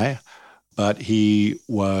Mike and I. But he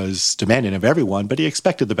was demanding of everyone, but he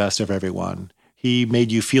expected the best of everyone. He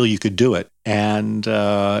made you feel you could do it and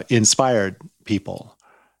inspired people.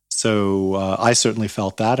 So I certainly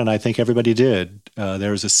felt that, and I think everybody did.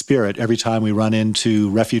 There was a spirit every time we run into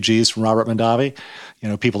refugees from Robert Mondavi,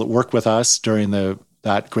 people that worked with us during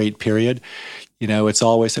that great period. It's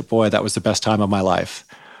always, boy, that was the best time of my life.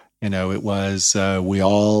 It was, we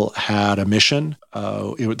all had a mission.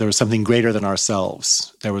 There was something greater than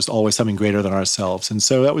ourselves. There was always something greater than ourselves. And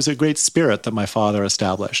so that was a great spirit that my father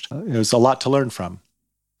established. It was a lot to learn from.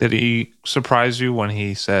 Did he surprise you when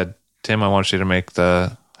he said, Tim, I want you to make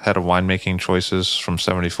the head of winemaking choices from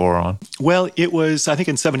 74 on? Well, it was, I think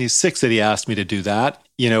in 76 that he asked me to do that.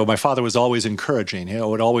 My father was always encouraging. He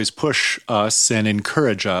would always push us and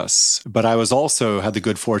encourage us. But I was also had the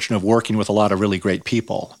good fortune of working with a lot of really great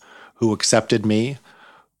people who accepted me,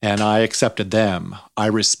 and I accepted them. I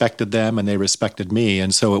respected them, and they respected me.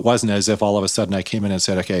 And so it wasn't as if all of a sudden I came in and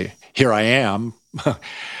said, okay, here I am.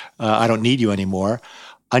 I don't need you anymore.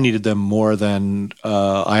 I needed them more than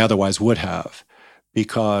I otherwise would have,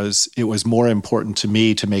 because it was more important to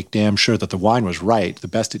me to make damn sure that the wine was right, the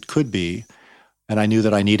best it could be. And I knew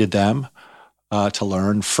that I needed them to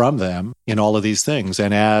learn from them in all of these things.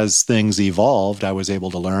 And as things evolved, I was able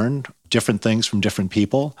to learn different things from different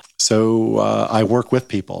people. So I work with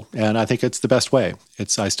people, and I think it's the best way.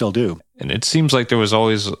 I still do. And it seems like there was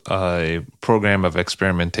always a program of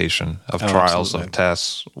experimentation, of trials, absolutely. Of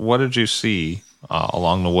tests. What did you see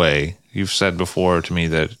along the way? You've said before to me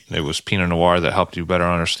that it was Pinot Noir that helped you better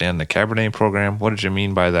understand the Cabernet program. What did you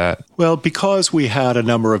mean by that? Well, because we had a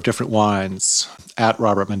number of different wines at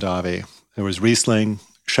Robert Mondavi. There was Riesling,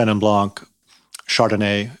 Chenin Blanc,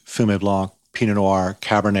 Chardonnay, Fumé Blanc, Pinot Noir,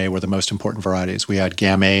 Cabernet were the most important varieties. We had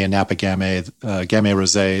Gamay and Napa Gamay, Gamay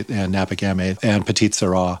Rosé and Napa Gamay, and Petit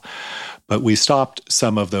Syrah. But we stopped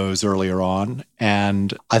some of those earlier on.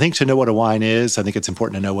 And I think to know what a wine is, I think it's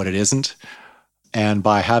important to know what it isn't. And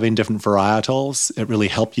by having different varietals, it really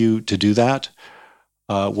helped you to do that.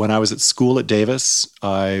 When I was at school at Davis,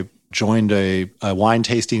 I joined a wine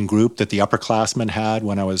tasting group that the upperclassmen had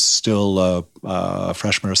when I was still a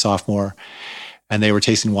freshman or sophomore. And they were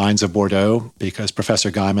tasting wines of Bordeaux because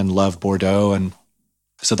Professor Guyman loved Bordeaux. And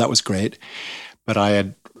so that was great. But I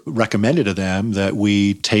had recommended to them that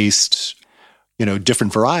we taste,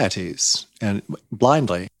 different varieties and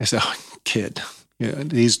blindly. I said, oh, kid,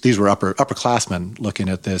 these were upperclassmen looking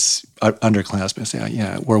at this underclassmen saying,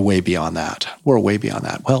 yeah, we're way beyond that. We're way beyond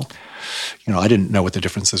that. Well, I didn't know what the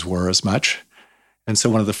differences were as much. And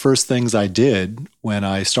so one of the first things I did when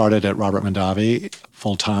I started at Robert Mondavi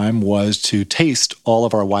full-time was to taste all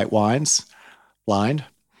of our white wines blind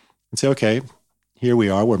and say, okay, here we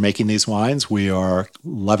are. We're making these wines. We are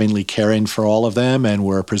lovingly caring for all of them, and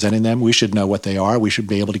we're presenting them. We should know what they are. We should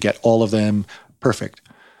be able to get all of them perfect.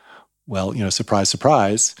 Well, surprise,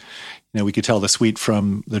 surprise. We could tell the sweet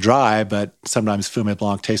from the dry, but sometimes Fumé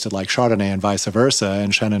Blanc tasted like Chardonnay and vice versa,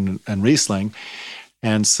 and Chenin and Riesling.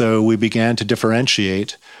 And so we began to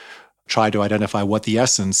differentiate, try to identify what the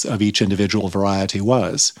essence of each individual variety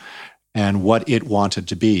was and what it wanted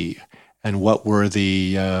to be and what were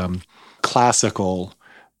the classical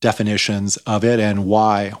definitions of it and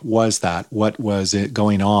why was that? What was it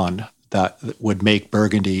going on that would make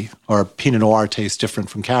Burgundy or Pinot Noir taste different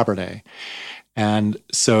from Cabernet? And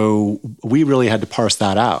so we really had to parse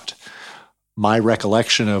that out. My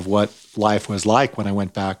recollection of what life was like when I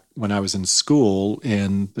went back, when I was in school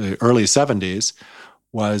in the early 70s,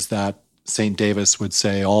 was that St. Davis would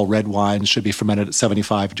say all red wines should be fermented at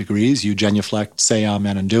 75 degrees. You genuflect, say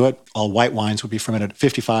amen, and do it. All white wines would be fermented at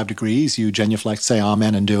 55 degrees. You genuflect, say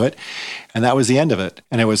amen, and do it. And that was the end of it.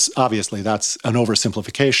 And it was, obviously, that's an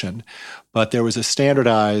oversimplification. But there was a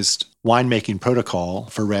standardized winemaking protocol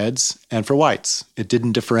for reds and for whites. It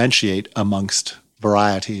didn't differentiate amongst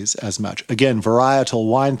varieties as much. Again, varietal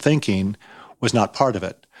wine thinking was not part of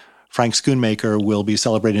it. Frank Schoonmaker will be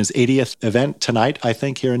celebrating his 80th event tonight, I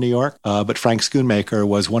think, here in New York. But Frank Schoonmaker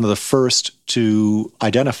was one of the first to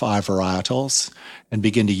identify varietals and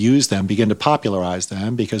begin to use them, begin to popularize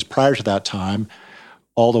them, because prior to that time,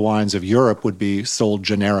 all the wines of Europe would be sold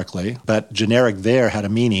generically. But generic there had a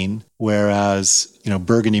meaning, whereas,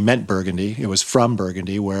 Burgundy meant Burgundy. It was from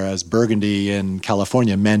Burgundy, whereas Burgundy in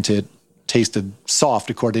California meant it tasted soft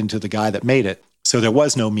according to the guy that made it. So there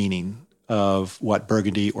was no meaning of what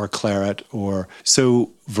Burgundy or Claret or...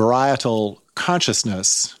 So varietal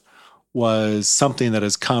consciousness was something that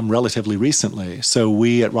has come relatively recently. So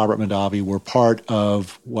we at Robert Mondavi were part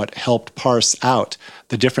of what helped parse out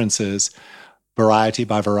the differences, variety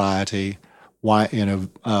by variety,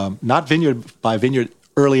 not vineyard by vineyard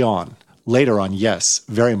early on. Later on, yes,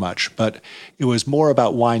 very much. But it was more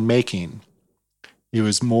about winemaking. It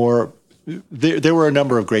was more... There were a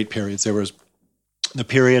number of great periods. There was the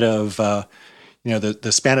period of,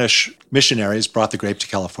 the Spanish missionaries brought the grape to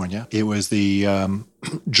California. It was the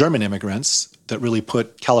German immigrants that really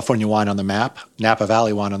put California wine on the map, Napa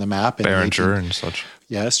Valley wine on the map. Beringer and such.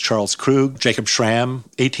 Yes, Charles Krug, Jacob Schramm,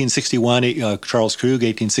 1861, Charles Krug,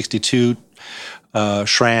 1862,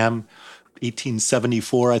 Schramm,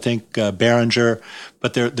 1874, I think, Beringer.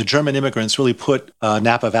 But the German immigrants really put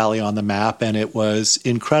Napa Valley on the map, and it was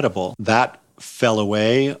incredible. That fell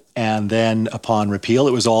away, and then upon repeal,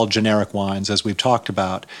 it was all generic wines, as we've talked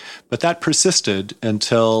about. But that persisted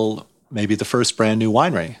until maybe the first brand new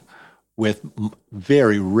winery, with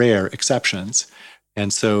very rare exceptions.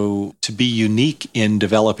 And so to be unique in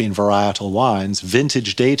developing varietal wines,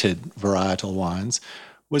 vintage-dated varietal wines,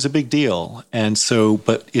 was a big deal. And so,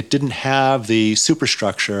 but it didn't have the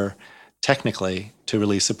superstructure technically to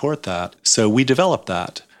really support that. So we developed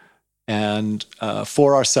that. And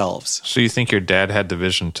for ourselves. So you think your dad had the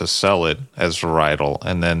vision to sell it as varietal,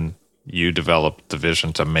 and then you developed the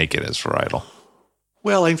vision to make it as varietal?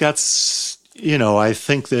 Well, I think that's, I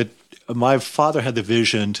think that my father had the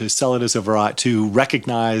vision to sell it as a variety, to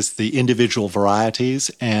recognize the individual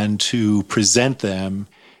varieties and to present them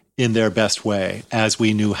in their best way as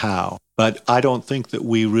we knew how. But I don't think that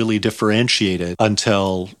we really differentiated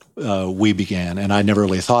until we began. And I never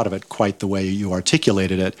really thought of it quite the way you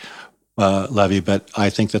articulated it, Levy, but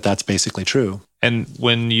I think that that's basically true. And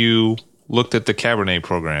when you looked at the Cabernet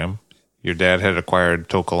program, your dad had acquired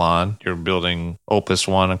To Kalon. You're building Opus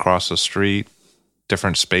One across the street,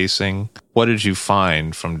 different spacing. What did you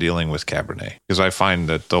find from dealing with Cabernet? Because I find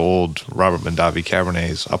that the old Robert Mondavi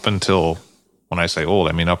Cabernets, up until, when I say old,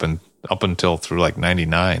 I mean up until through like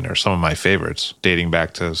 99 are some of my favorites, dating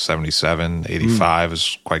back to 77, 85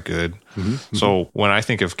 is quite good. Mm-hmm. So when I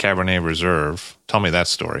think of Cabernet Reserve, tell me that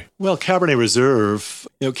story. Well, Cabernet Reserve,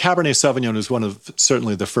 Cabernet Sauvignon is one of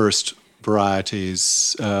certainly the first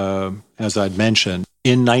varieties, as I'd mentioned.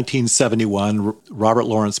 In 1971, Robert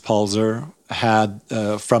Lawrence Pulzer had,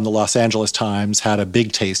 from the Los Angeles Times, had a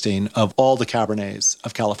big tasting of all the Cabernets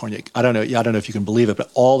of California. I don't know if you can believe it,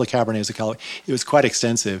 but all the Cabernets of California. It was quite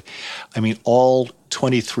extensive. I mean, all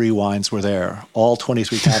 23 wines were there. All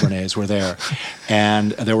 23 Cabernets were there.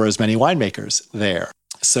 And there were as many winemakers there.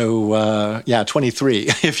 So, 23,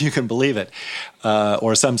 if you can believe it,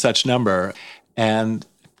 or some such number. And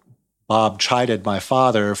Bob chided my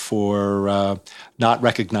father for not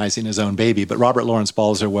recognizing his own baby, but Robert Lawrence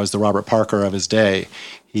Pulzer was the Robert Parker of his day.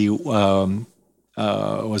 He was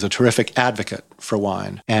a terrific advocate for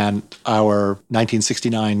wine. And our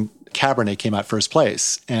 1969 Cabernet came out first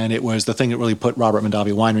place, and it was the thing that really put Robert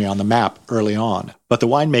Mondavi Winery on the map early on. But the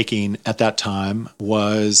winemaking at that time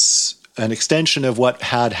was an extension of what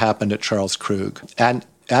had happened at Charles Krug. And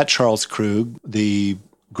at Charles Krug, the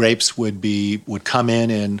grapes would come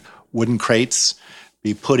in wooden crates,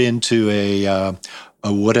 be put into a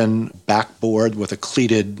wooden backboard with a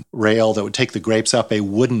cleated rail that would take the grapes up a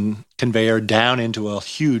wooden conveyor down into a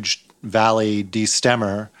huge valley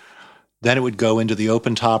destemmer. Then it would go into the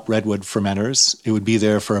open-top redwood fermenters. It would be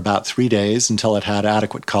there for about 3 days until it had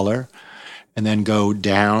adequate color, and then go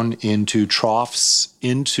down into troughs,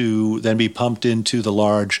 then be pumped into the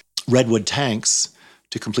large redwood tanks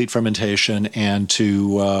to complete fermentation and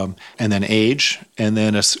then age, and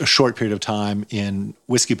then a short period of time in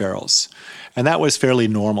whiskey barrels. And that was fairly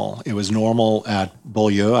normal. It was normal at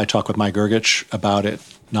Beaulieu. I talked with Mike Grgich about it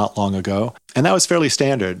not long ago. And that was fairly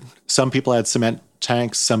standard. Some people had cement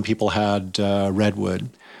tanks, some people had redwood.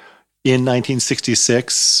 In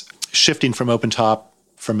 1966, shifting from open-top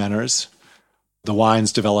fermenters, the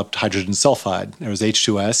wines developed hydrogen sulfide. There was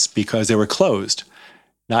H2S because they were closed,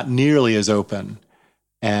 not nearly as open.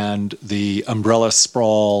 And the umbrella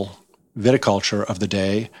sprawl viticulture of the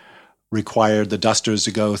day required the dusters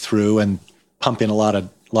to go through and pump in a lot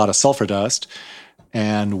of sulfur dust.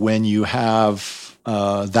 And when you have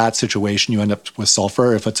that situation, you end up with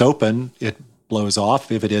sulfur. If it's open, it blows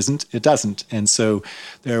off. If it isn't, it doesn't. And so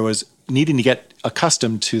there was needing to get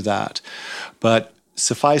accustomed to that. But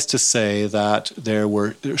suffice to say that there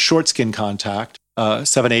were short skin contact,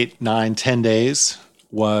 7, 8, 9, 10 days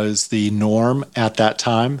was the norm at that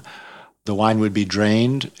time. The wine would be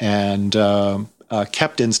drained and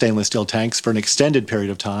kept in stainless steel tanks for an extended period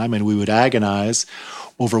of time, and we would agonize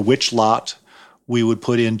over which lot we would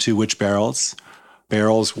put into which barrels.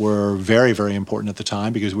 Barrels were very, very important at the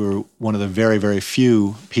time because we were one of the very, very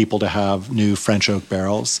few people to have new French oak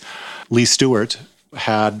barrels. Lee Stewart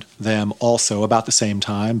had them also about the same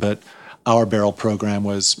time, but our barrel program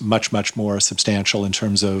was much, much more substantial in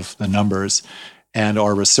terms of the numbers and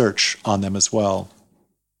our research on them as well.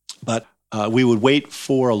 But we would wait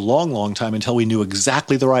for a long, long time until we knew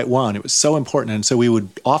exactly the right one. It was so important. And so we would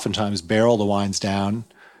oftentimes barrel the wines down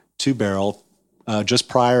to barrel just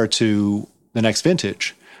prior to the next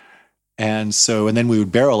vintage. And then we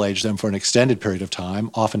would barrel age them for an extended period of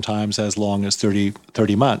time, oftentimes as long as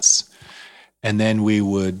 30 months. And then we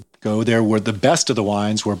would go there where the best of the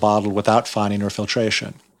wines were bottled without fining or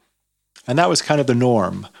filtration. And that was kind of the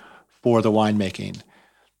norm for the winemaking.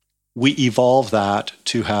 We evolved that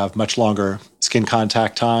to have much longer skin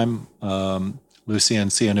contact time. Lucien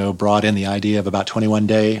C&O brought in the idea of about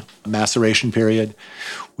 21-day maceration period.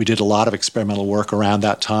 We did a lot of experimental work around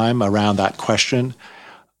that time, around that question.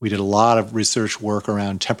 We did a lot of research work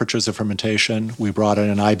around temperatures of fermentation. We brought in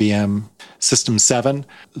an IBM System 7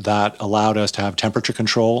 that allowed us to have temperature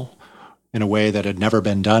control in a way that had never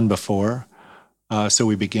been done before. So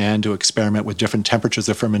we began to experiment with different temperatures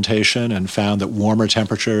of fermentation and found that warmer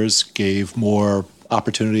temperatures gave more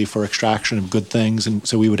opportunity for extraction of good things. And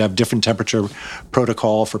so we would have different temperature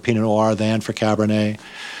protocol for Pinot Noir than for Cabernet,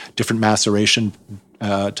 different maceration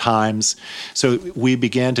times. So we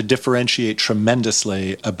began to differentiate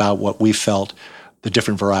tremendously about what we felt the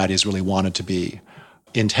different varieties really wanted to be,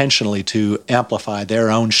 intentionally to amplify their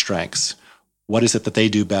own strengths. What is it that they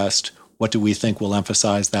do best? What do we think will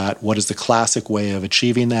emphasize that? What is the classic way of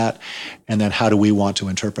achieving that? And then how do we want to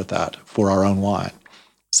interpret that for our own wine?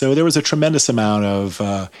 So there was a tremendous amount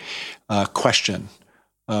of question.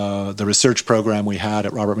 The research program we had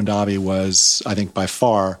at Robert Mondavi was, I think, by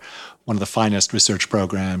far one of the finest research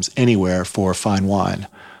programs anywhere for fine wine.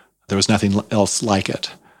 There was nothing else like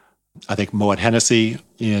it. I think Moet Hennessy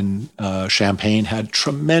in Champagne had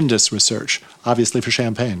tremendous research, obviously for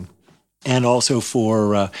Champagne, and also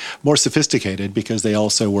for more sophisticated, because they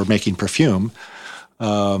also were making perfume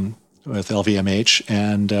with LVMH.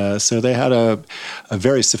 And so they had a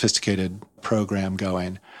very sophisticated program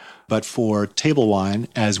going. But for table wine,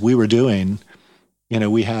 as we were doing,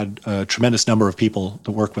 we had a tremendous number of people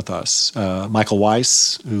that worked with us. Michael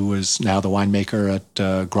Weiss, who is now the winemaker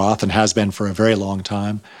at Groth and has been for a very long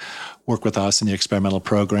time, worked with us in the experimental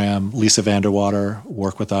program. Lisa Vanderwater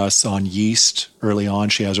worked with us on yeast early on.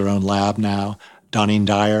 She has her own lab now. Donine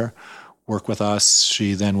Dyer worked with us.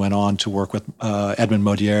 She then went on to work with Edmond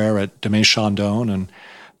Modière at Domaine Chandon, and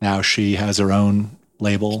now she has her own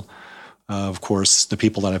label. Of course, the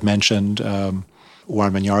people that I've mentioned,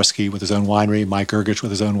 Warren Winiarski with his own winery, Mike Grgich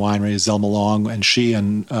with his own winery, Zelma Long, and she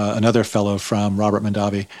and another fellow from Robert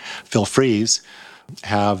Mondavi, Phil Fries,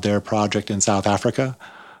 have their project in South Africa,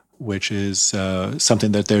 which is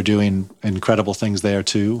something that they're doing incredible things there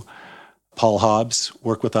too. Paul Hobbs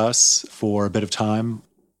work with us for a bit of time.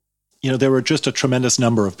 There were just a tremendous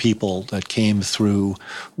number of people that came through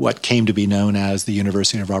what came to be known as the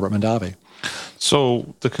University of Robert Mondavi.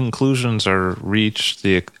 So the conclusions are reached,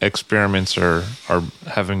 the experiments are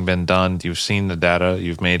having been done, you've seen the data,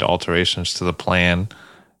 you've made alterations to the plan,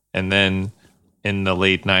 and then in the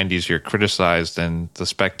late 90s, you're criticized in The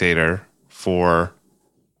Spectator for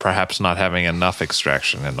perhaps not having enough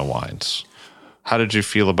extraction in the wines. How did you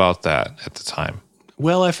feel about that at the time?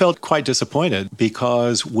 Well, I felt quite disappointed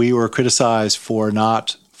because we were criticized for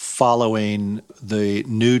not following the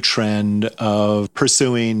new trend of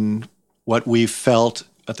pursuing what we felt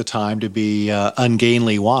at the time to be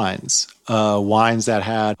ungainly wines, wines that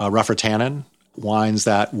had a rougher tannin, wines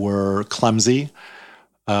that were clumsy.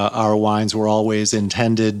 Our wines were always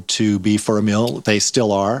intended to be for a mill. They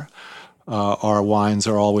still are. Our wines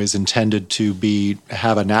are always intended to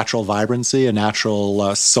have a natural vibrancy, a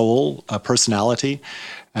natural soul, a personality.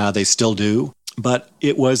 They still do. But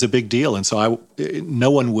it was a big deal. And so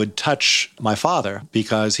no one would touch my father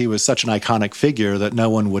because he was such an iconic figure that no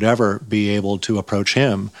one would ever be able to approach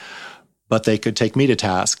him. But they could take me to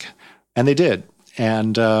task. And they did.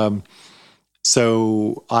 And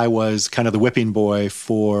so I was kind of the whipping boy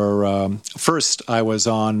for, first I was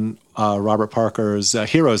on Robert Parker's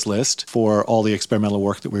heroes list for all the experimental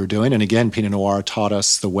work that we were doing. And again, Pinot Noir taught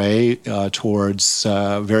us the way towards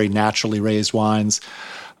very naturally raised wines,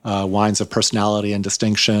 wines of personality and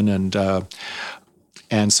distinction.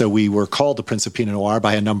 And so we were called the Prince of Pinot Noir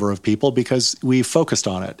by a number of people because we focused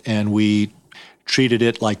on it and we treated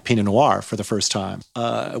it like Pinot Noir for the first time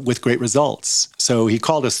with great results. So he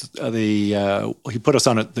called us he put us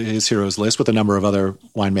on his heroes list with a number of other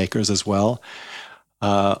winemakers as well.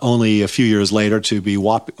 Only a few years later to be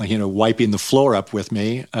wiping the floor up with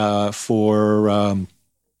me for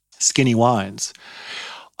skinny wines.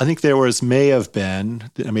 I think may have been,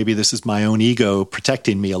 maybe this is my own ego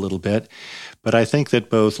protecting me a little bit, but I think that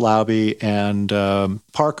both Laube and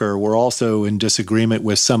Parker were also in disagreement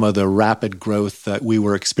with some of the rapid growth that we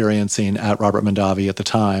were experiencing at Robert Mondavi at the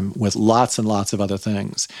time with lots and lots of other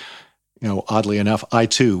things. Oddly enough, I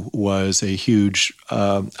too was a huge,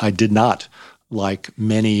 I did not like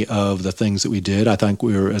many of the things that we did. I think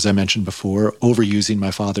we were, as I mentioned before, overusing my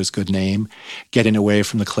father's good name, getting away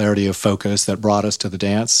from the clarity of focus that brought us to the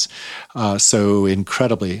dance so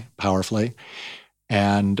incredibly powerfully.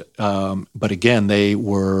 And but again, they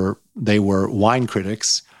were wine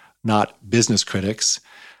critics, not business critics,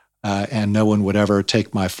 and no one would ever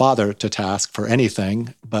take my father to task for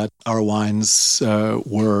anything. But our wines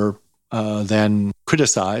were then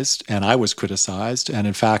criticized, and I was criticized. And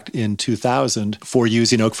in fact, in 2000, for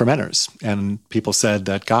using oak fermenters. And people said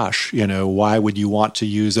that, gosh, why would you want to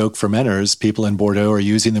use oak fermenters? People in Bordeaux are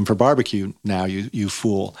using them for barbecue now, you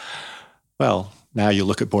fool. Well, now you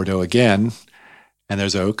look at Bordeaux again, and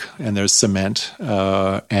there's oak, and there's cement,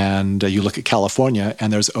 and you look at California,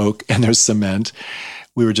 and there's oak, and there's cement.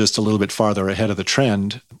 We were just a little bit farther ahead of the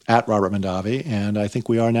trend at Robert Mondavi, and I think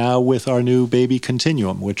we are now with our new baby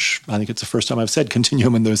Continuum, which I think it's the first time I've said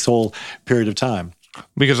Continuum in this whole period of time.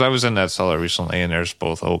 Because I was in that cellar recently, and there's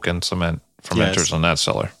both oak and cement fermenters in that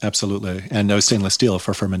cellar. Absolutely, and no stainless steel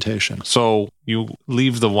for fermentation. So you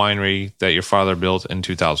leave the winery that your father built in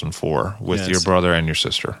 2004 with your brother and your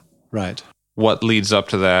sister. Right. What leads up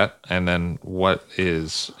to that, and then what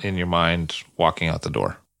is in your mind walking out the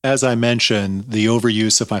door? As I mentioned, the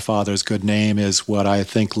overuse of my father's good name is what I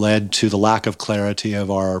think led to the lack of clarity of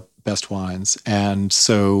our best wines. And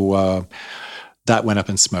so that went up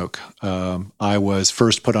in smoke. I was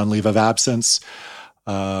first put on leave of absence.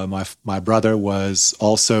 My brother was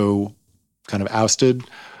also kind of ousted,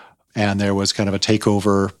 and there was kind of a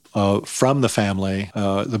takeover from the family.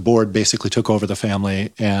 The board basically took over the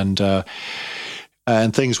family, and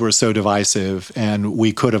things were so divisive. And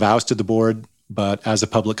we could have ousted the board, but as a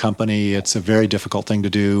public company, it's a very difficult thing to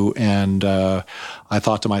do. And I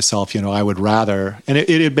thought to myself, I would rather, and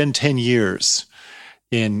it had been 10 years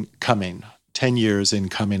in coming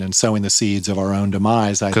and sowing the seeds of our own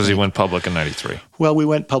demise. Because he went public in 93. Well, we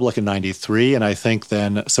went public in 93, and I think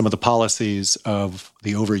then some of the policies of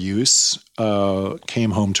the overuse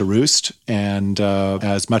came home to roost. And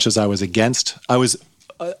as much as I was against, I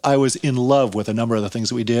was in love with a number of the things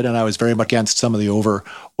that we did, and I was very much against some of the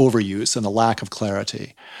overuse and the lack of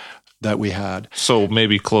clarity that we had. So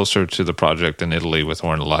maybe closer to the project in Italy with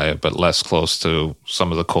Ornellaia, but less close to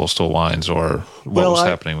some of the coastal wines or what was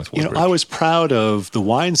happening with Woodbridge. I was proud of the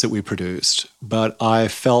wines that we produced, but I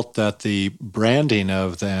felt that the branding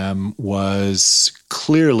of them was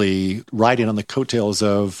clearly riding on the coattails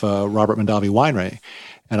of Robert Mondavi Winery,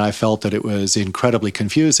 and I felt that it was incredibly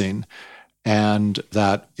confusing. and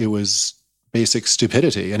that it was basic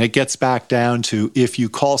stupidity. And it gets back down to, if you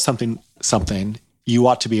call something, you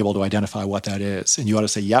ought to be able to identify what that is. And you ought to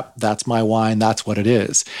say, yep, that's my wine. That's what it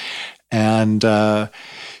is. And, I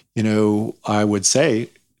would say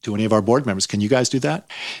to any of our board members, can you guys do that?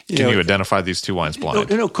 Can you identify these two wines blind?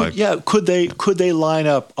 Could they line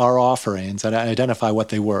up our offerings and identify what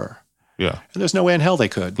they were? Yeah. And there's no way in hell they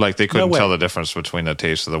could. Like they couldn't tell the difference between the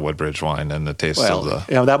taste of the Woodbridge wine and the taste of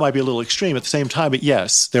the... that might be a little extreme at the same time, but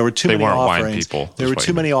yes, there were too many offerings. They weren't wine people. There were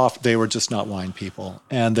too many they were just not wine people.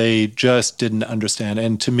 And they just didn't understand.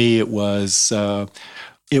 And to me, it was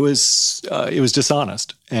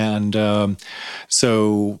dishonest. And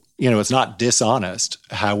so, it's not dishonest.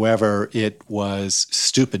 However, it was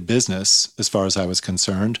stupid business as far as I was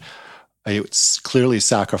concerned. It clearly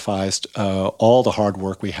sacrificed all the hard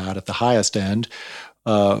work we had at the highest end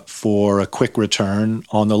for a quick return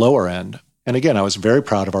on the lower end. And again, I was very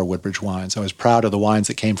proud of our Woodbridge wines. I was proud of the wines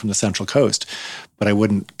that came from the Central Coast, but I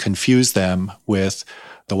wouldn't confuse them with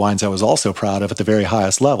the wines I was also proud of at the very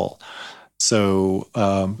highest level. So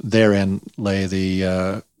therein lay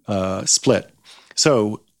the split.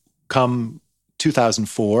 So come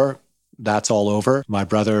 2004, that's all over. My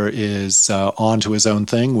brother is on to his own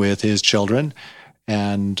thing with his children,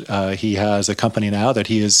 and he has a company now that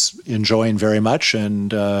he is enjoying very much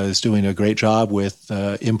and is doing a great job with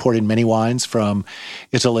importing many wines from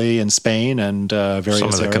Italy and Spain and various some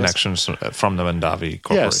of the areas. Connections from the Mondavi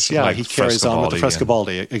Corporation. Yes, he carries on with the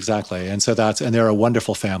Frescobaldi, exactly. And so and they're a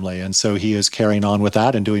wonderful family. And so he is carrying on with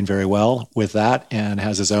that and doing very well with that, and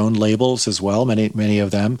has his own labels as well, many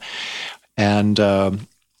of them. And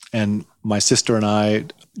my sister and I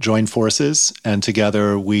joined forces, and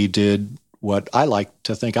together we did what I like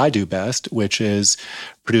to think I do best, which is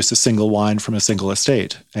produce a single wine from a single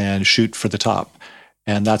estate and shoot for the top.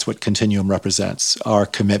 And that's what Continuum represents, our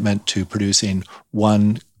commitment to producing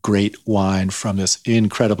one great wine from this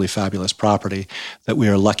incredibly fabulous property that we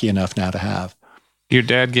are lucky enough now to have. Your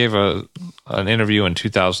dad gave an interview in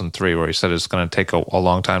 2003 where he said it's going to take a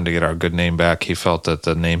long time to get our good name back. He felt that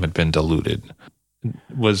the name had been diluted.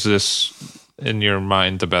 Was this, in your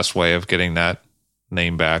mind, the best way of getting that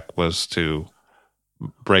name back was to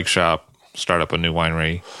break shop, start up a new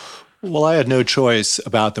winery? Well, I had no choice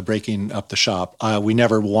about the breaking up the shop. We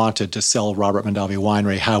never wanted to sell Robert Mondavi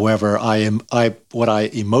Winery. However, what I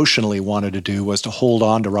emotionally wanted to do was to hold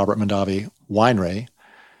on to Robert Mondavi Winery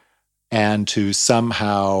and to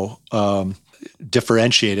somehow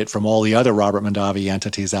differentiate it from all the other Robert Mondavi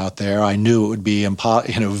entities out there. I knew it would be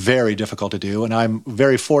very difficult to do, and I'm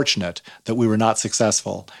very fortunate that we were not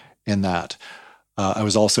successful in that. I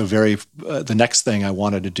was also the next thing I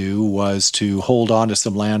wanted to do was to hold on to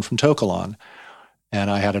some land from Tokelon,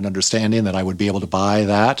 and I had an understanding that I would be able to buy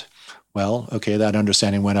that. Well, okay, that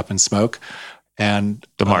understanding went up in smoke. And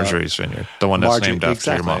the Marjorie's Vineyard, the one that's named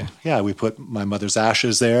after your mom. Yeah, we put my mother's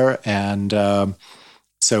ashes there, and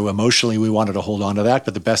so emotionally, we wanted to hold on to that,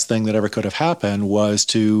 but the best thing that ever could have happened was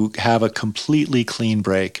to have a completely clean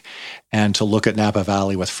break and to look at Napa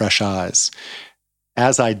Valley with fresh eyes.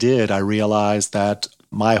 As I did, I realized that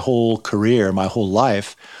my whole career, my whole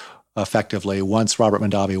life, effectively, once Robert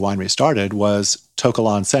Mondavi Winery started, was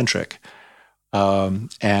Tokelon-centric.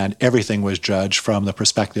 And everything was judged from the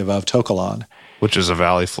perspective of Tokelon. Which is a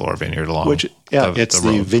valley floor vineyard along it's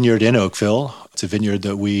the vineyard in Oakville. It's a vineyard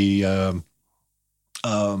that we...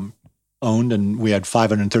 owned, and we had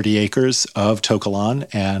 530 acres of Tokelon,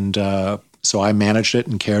 and so I managed it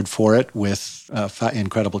and cared for it with an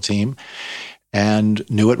incredible team and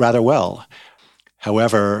knew it rather well.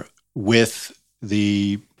 However, with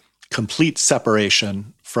the complete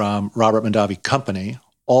separation from Robert Mondavi Company,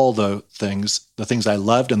 all the things I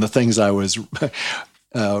loved and the things I was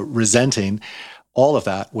resenting, all of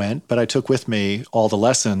that went, but I took with me all the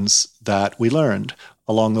lessons that we learned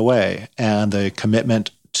along the way and the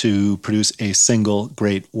commitment to produce a single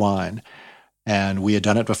great wine. And we had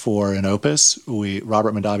done it before in Opus.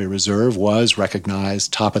 Robert Mondavi Reserve was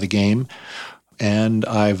recognized top of the game, and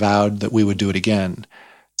I vowed that we would do it again.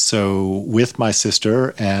 So with my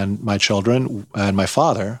sister and my children and my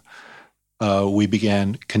father, we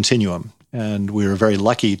began Continuum. And we were very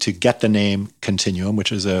lucky to get the name Continuum,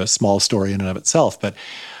 which is a small story in and of itself. But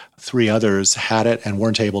 3 others had it and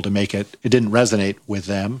weren't able to make it. It didn't resonate with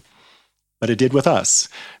them, but it did with us.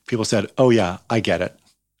 People said, oh yeah, I get it.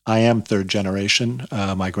 I am 3rd generation.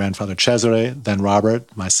 My grandfather Cesare, then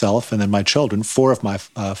Robert, myself, and then my children. 4 of my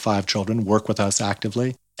 5 children work with us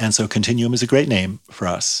actively. And so Continuum is a great name for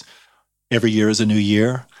us. Every year is a new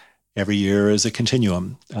year. Every year is a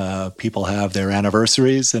continuum. People have their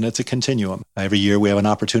anniversaries, and it's a continuum. Every year we have an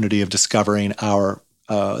opportunity of discovering our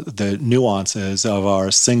the nuances of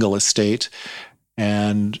our single estate.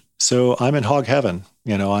 And so I'm in hog heaven.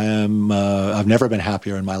 I've never been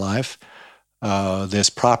happier in my life. This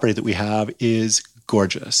property that we have is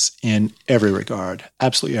gorgeous in every regard,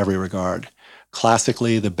 absolutely every regard.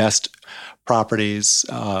 Classically, the best properties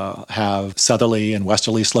have southerly and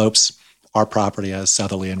westerly slopes. Our property has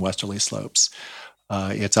southerly and westerly slopes.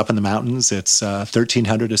 It's up in the mountains. It's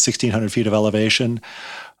 1,300 to 1,600 feet of elevation.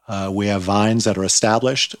 We have vines that are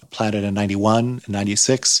established, planted in 91 and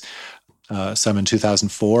 96, some in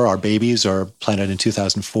 2004. Our babies are planted in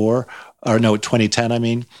 2010, I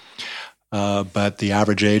mean. But the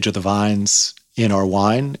average age of the vines in our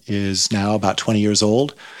wine is now about 20 years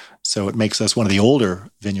old. So it makes us one of the older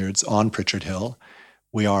vineyards on Pritchard Hill.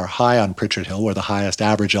 We are high on Pritchard Hill. We're the highest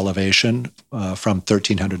average elevation from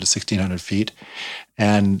 1,300 to 1,600 feet.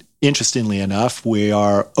 And interestingly enough, we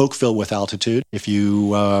are Oakville with altitude. If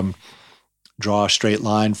you draw a straight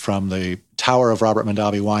line from the tower of Robert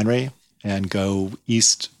Mondavi Winery and go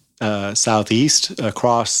southeast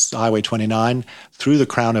across Highway 29 through the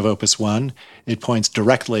crown of Opus One, it points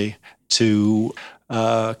directly to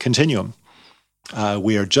Continuum.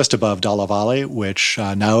 We are just above Dalla Valle, which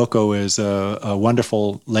Naoko is a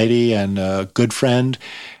wonderful lady and a good friend,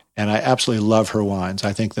 and I absolutely love her wines.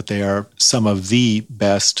 I think that they are some of the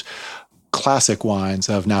best classic wines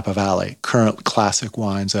of Napa Valley, current classic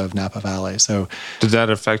wines of Napa Valley. So, did that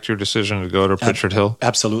affect your decision to go to Pritchard Hill?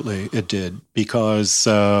 Absolutely, it did, because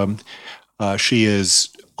she is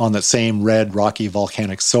on that same red, rocky,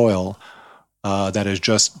 volcanic soil that is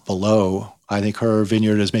just below. I think her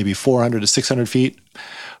vineyard is maybe 400 to 600 feet.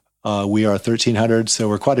 We are 1,300, so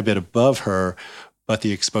we're quite a bit above her, but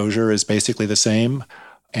the exposure is basically the same,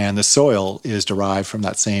 and the soil is derived from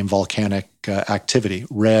that same volcanic activity,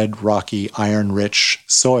 red, rocky, iron-rich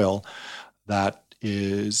soil that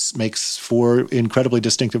makes for incredibly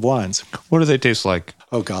distinctive wines. What do they taste like?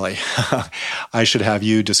 Oh, golly. I should have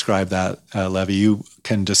you describe that, Levi. You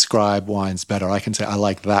can describe wines better. I can say, I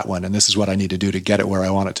like that one, and this is what I need to do to get it where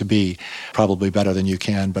I want it to be. Probably better than you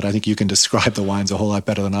can, but I think you can describe the wines a whole lot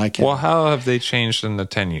better than I can. Well, how have they changed in the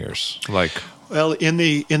 10 years? Well, in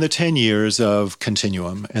the 10 years of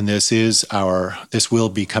Continuum, and this will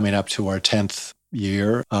be coming up to our 10th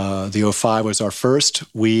year. The 05 was our first.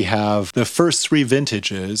 We have the first three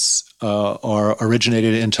vintages are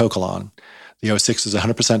originated in To Kalon. The 06 is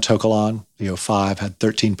 100% To Kalon. The 05 had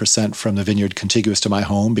 13% from the vineyard contiguous to my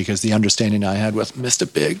home, because the understanding I had with Mr.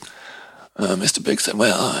 Big said,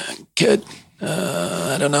 well, kid,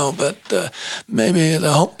 I don't know, but maybe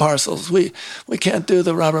the home parcels, we can't do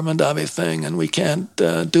the Robert Mondavi thing, and we can't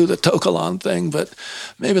do the To Kalon thing, but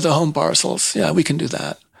maybe the home parcels, yeah, we can do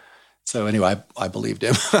that. So anyway, I believed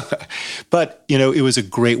him. But, it was a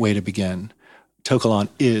great way to begin. To Kalon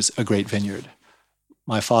is a great vineyard.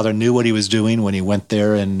 My father knew what he was doing when he went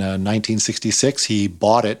there in 1966. He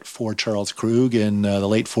bought it for Charles Krug in the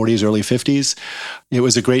late 40s, early 50s. It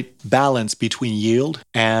was a great balance between yield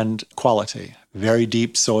and quality. Very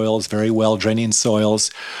deep soils, very well-draining soils,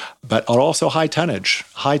 but also high tonnage.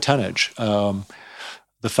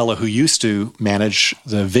 The fellow who used to manage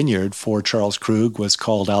the vineyard for Charles Krug was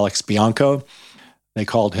called Alex Bianco. They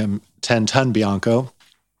called him 10-ton Bianco.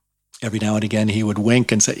 Every now and again, he would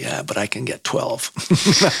wink and say, yeah, but I can get 12.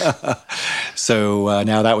 So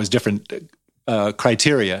now that was different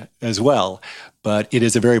criteria as well. But it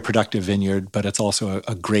is a very productive vineyard, but it's also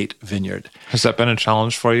a great vineyard. Has that been a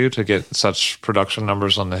challenge for you to get such production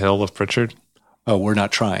numbers on the hill of Pritchard? Oh, we're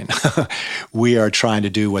not trying. We are trying to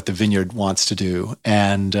do what the vineyard wants to do,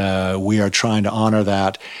 and we are trying to honor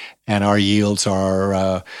that, and our yields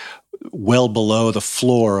are well below the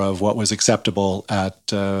floor of what was acceptable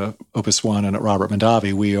at Opus One and at Robert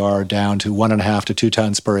Mondavi. We are down to 1.5 to 2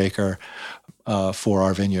 tons per acre for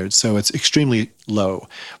our vineyards, so it's extremely low,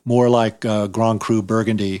 more like Grand Cru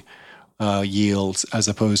Burgundy yields as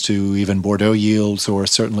opposed to even Bordeaux yields or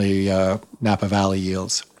certainly Napa Valley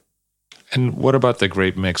yields. And what about the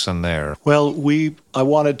grape mix in there? Well, I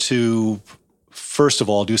wanted to, first of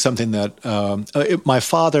all, do something that my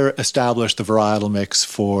father established the varietal mix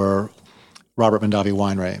for Robert Mondavi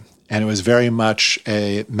Winery, and it was very much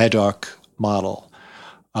a Médoc model.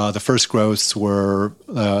 The first growths were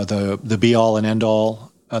the be-all and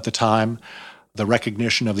end-all at the time. The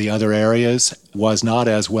recognition of the other areas was not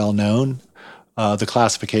as well known. The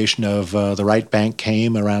classification of the right bank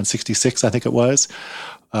came around 66, I think it was.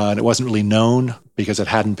 And it wasn't really known because it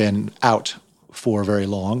hadn't been out for very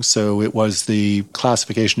long. So it was the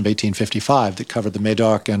classification of 1855 that covered the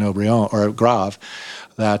Médoc and Haut-Brion, or Grave,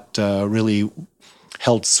 that really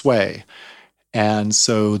held sway. And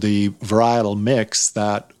so the varietal mix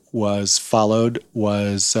that was followed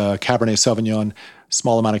was Cabernet Sauvignon,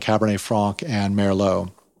 small amount of Cabernet Franc, and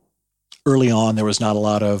Merlot. Early on, there was not a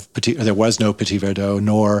lot of there was no Petit Verdot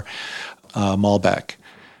nor Malbec.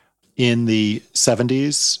 In the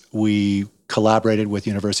 70s, we collaborated with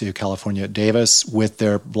University of California at Davis with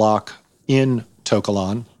their block in To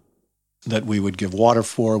Kalon that we would give water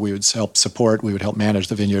for, we would help support, we would help manage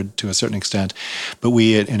the vineyard to a certain extent. But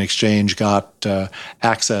we, in exchange, got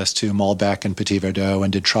access to Malbec and Petit Verdot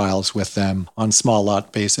and did trials with them on small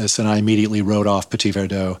lot basis. And I immediately wrote off Petit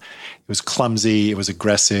Verdot. It was clumsy, it was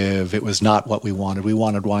aggressive, it was not what we wanted. We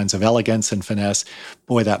wanted wines of elegance and finesse.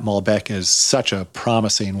 Boy, that Malbec is such a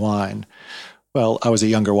promising wine. Well, I was a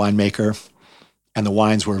younger winemaker, and the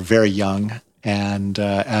wines were very young. And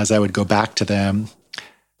as I would go back to them,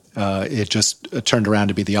 it just turned around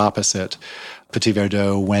to be the opposite. Petit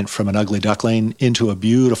Verdot went from an ugly duckling into a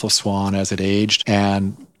beautiful swan as it aged,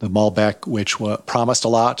 and the Malbec, which promised a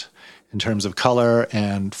lot in terms of color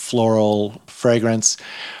and floral fragrance,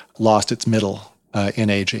 lost its middle in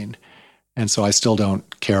aging. And so I still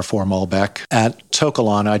don't care for Malbec. At To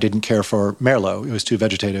Kalon, I didn't care for Merlot. It was too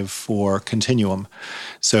vegetative for Continuum.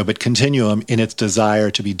 But Continuum, in its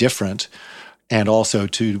desire to be different, and also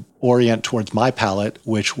to orient towards my palate,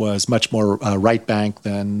 which was much more right bank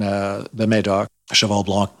than the Médoc. Cheval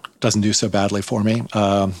Blanc doesn't do so badly for me.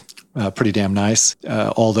 Pretty damn nice.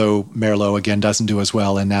 Although Merlot, again, doesn't do as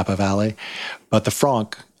well in Napa Valley. But the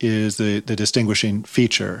Franc is the distinguishing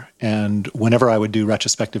feature. And whenever I would do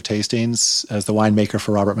retrospective tastings as the winemaker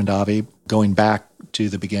for Robert Mondavi, going back to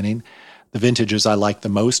the beginning, the vintages I liked the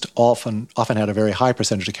most often had a very high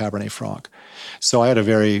percentage of Cabernet Franc. So I had a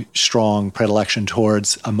very strong predilection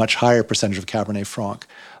towards a much higher percentage of Cabernet Franc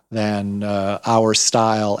than our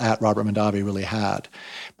style at Robert Mondavi really had.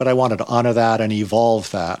 But I wanted to honor that and evolve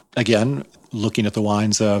that. Again, looking at the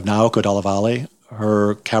wines of Naoko Della Valle,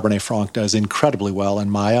 her Cabernet Franc does incredibly well in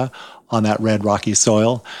Maya on that red rocky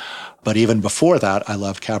soil. But even before that, I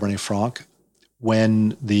loved Cabernet Franc.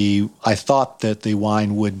 When I thought that the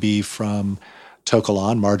wine would be from To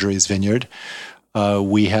Kalon, Marjorie's vineyard,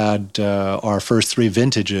 we had our first three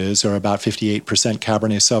vintages are about 58%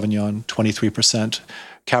 Cabernet Sauvignon, 23%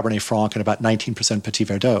 Cabernet Franc, and about 19% Petit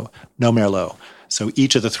Verdot, no Merlot. So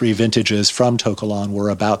each of the three vintages from To Kalon were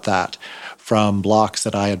about that, from blocks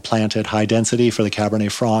that I had planted high density for the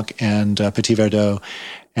Cabernet Franc and Petit Verdot,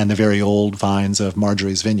 and the very old vines of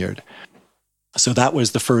Marjorie's vineyard. So that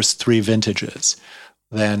was the first three vintages.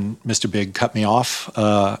 Then Mr. Big cut me off,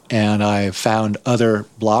 and I found other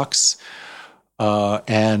blocks.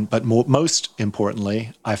 But most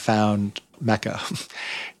importantly, I found Mecca.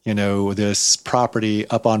 This property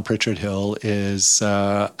up on Pritchard Hill is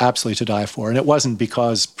absolutely to die for. And it wasn't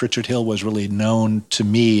because Pritchard Hill was really known to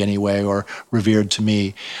me anyway, or revered to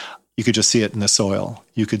me. You could just see it in the soil.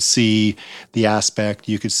 You could see the aspect.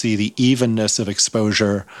 You could see the evenness of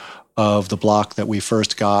exposure of the block that we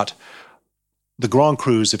first got. The Grand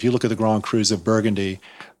Crus, if you look at the Grand Crus of Burgundy,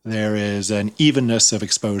 there is an evenness of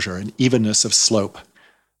exposure, an evenness of slope,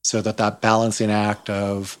 so that balancing act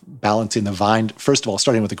of balancing the vine, first of all,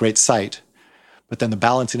 starting with a great site, but then the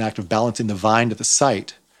balancing act of balancing the vine to the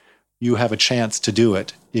site, you have a chance to do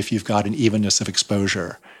it if you've got an evenness of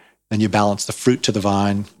exposure. Then you balance the fruit to the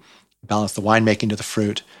vine, balance the winemaking to the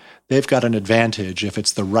fruit. They've got an advantage if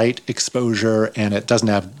it's the right exposure and it doesn't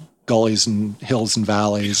have gullies and hills and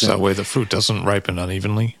valleys. So that way the fruit doesn't ripen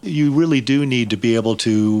unevenly. You really do need to be able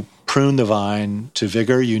to prune the vine to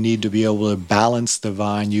vigor. You need to be able to balance the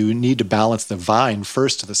vine. You need to balance the vine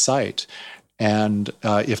first to the site. And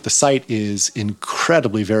if the site is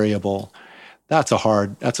incredibly variable,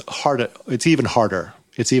 it's even harder.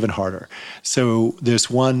 It's even harder. So this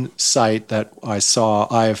one site that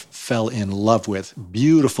I fell in love with,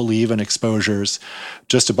 beautiful even exposures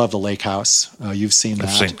just above the lake house. You've seen that.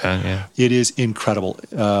 I've seen that, yeah. It is incredible.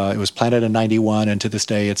 It was planted in 91, and to this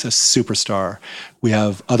day, it's a superstar. We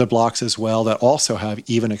have other blocks as well that also have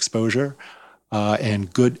even exposure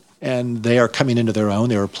and good, and they are coming into their own.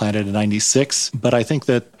 They were planted in 96. But I think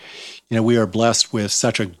that we are blessed with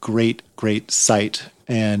such a great, great site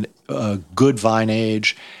and a good vine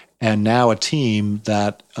age, and now a team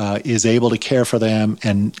that is able to care for them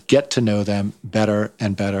and get to know them better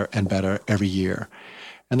and better and better every year.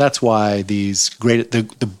 And that's why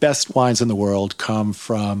the best wines in the world come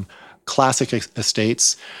from classic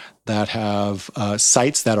estates that have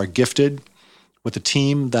sites that are gifted with a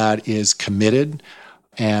team that is committed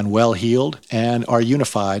and well-heeled and are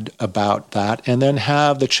unified about that, and then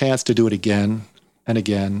have the chance to do it again and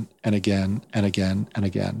again and again and again and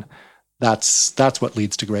again. That's what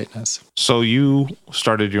leads to greatness. So you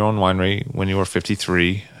started your own winery when you were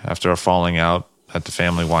 53 after a falling out at the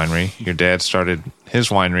family winery. Your dad started his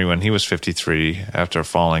winery when he was 53 after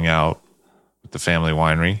falling out with the family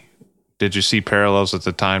winery. Did you see parallels at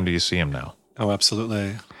the time? Do you see them now? Oh,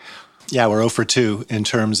 absolutely. Yeah, we're 0 for 2 in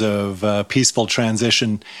terms of peaceful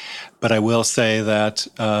transition. But I will say that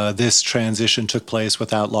this transition took place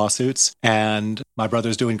without lawsuits. And my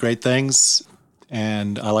brother's doing great things.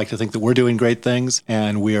 And I like to think that we're doing great things.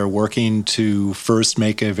 And we are working to first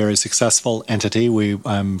make a very successful entity.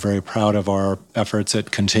 I'm very proud of our efforts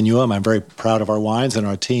at Continuum. I'm very proud of our wines and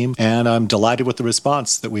our team. And I'm delighted with the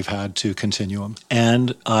response that we've had to Continuum.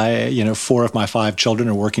 And 4 of my 5 children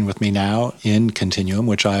are working with me now in Continuum,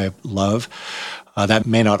 which I love. That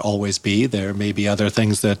may not always be. There may be other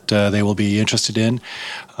things that they will be interested in,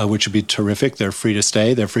 which would be terrific. They're free to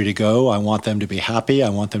stay. They're free to go. I want them to be happy. I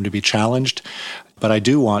want them to be challenged. But I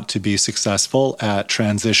do want to be successful at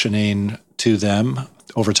transitioning to them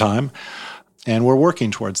over time. And we're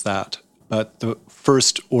working towards that. But the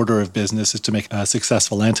first order of business is to make a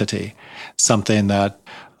successful entity, something that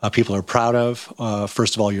people are proud of.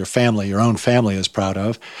 First of all, your own family is proud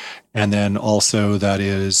of. And then also that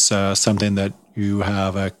is something that you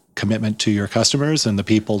have a commitment to your customers and the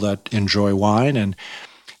people that enjoy wine. And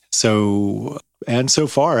so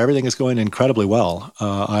far, everything is going incredibly well.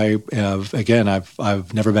 I've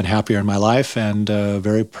never been happier in my life, and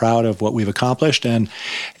very proud of what we've accomplished, and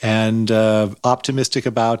optimistic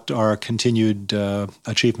about our continued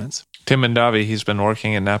achievements. Tim Mondavi, he's been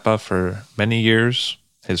working in Napa for many years.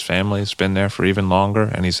 His family's been there for even longer,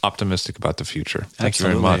 and he's optimistic about the future. Thank you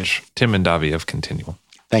very much. Tim Mondavi of Continuum.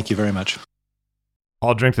 Thank you very much.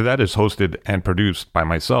 I'll Drink to That is hosted and produced by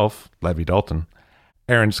myself, Levi Dalton.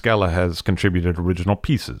 Aaron Scala has contributed original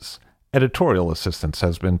pieces. Editorial assistance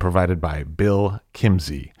has been provided by Bill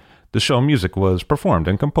Kimsey. The show music was performed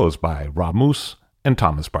and composed by Rob Moose and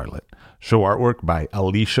Thomas Bartlett. Show artwork by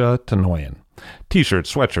Alicia Tenoyan.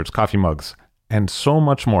 T-shirts, sweatshirts, coffee mugs, and so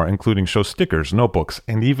much more, including show stickers, notebooks,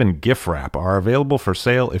 and even gift wrap, are available for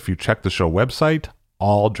sale if you check the show website,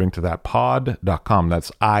 illdrinktothatpod.com.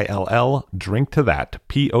 That's ILL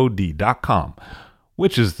drinktothatpod.com,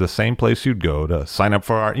 which is the same place you'd go to sign up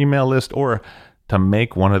for our email list or to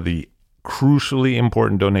make one of the crucially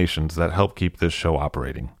important donations that help keep this show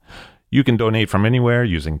operating. You can donate from anywhere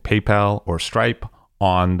using PayPal or Stripe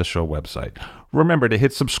on the show website. Remember to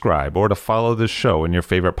hit subscribe or to follow this show in your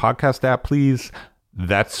favorite podcast app, please.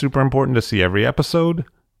 That's super important to see every episode.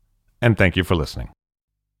 And thank you for listening.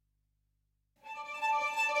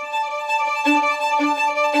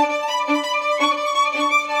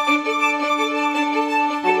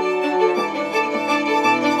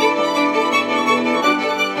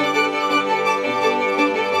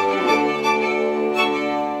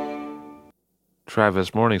 Travis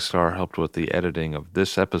Morningstar helped with the editing of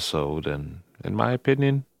this episode, and in my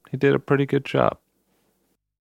opinion, he did a pretty good job.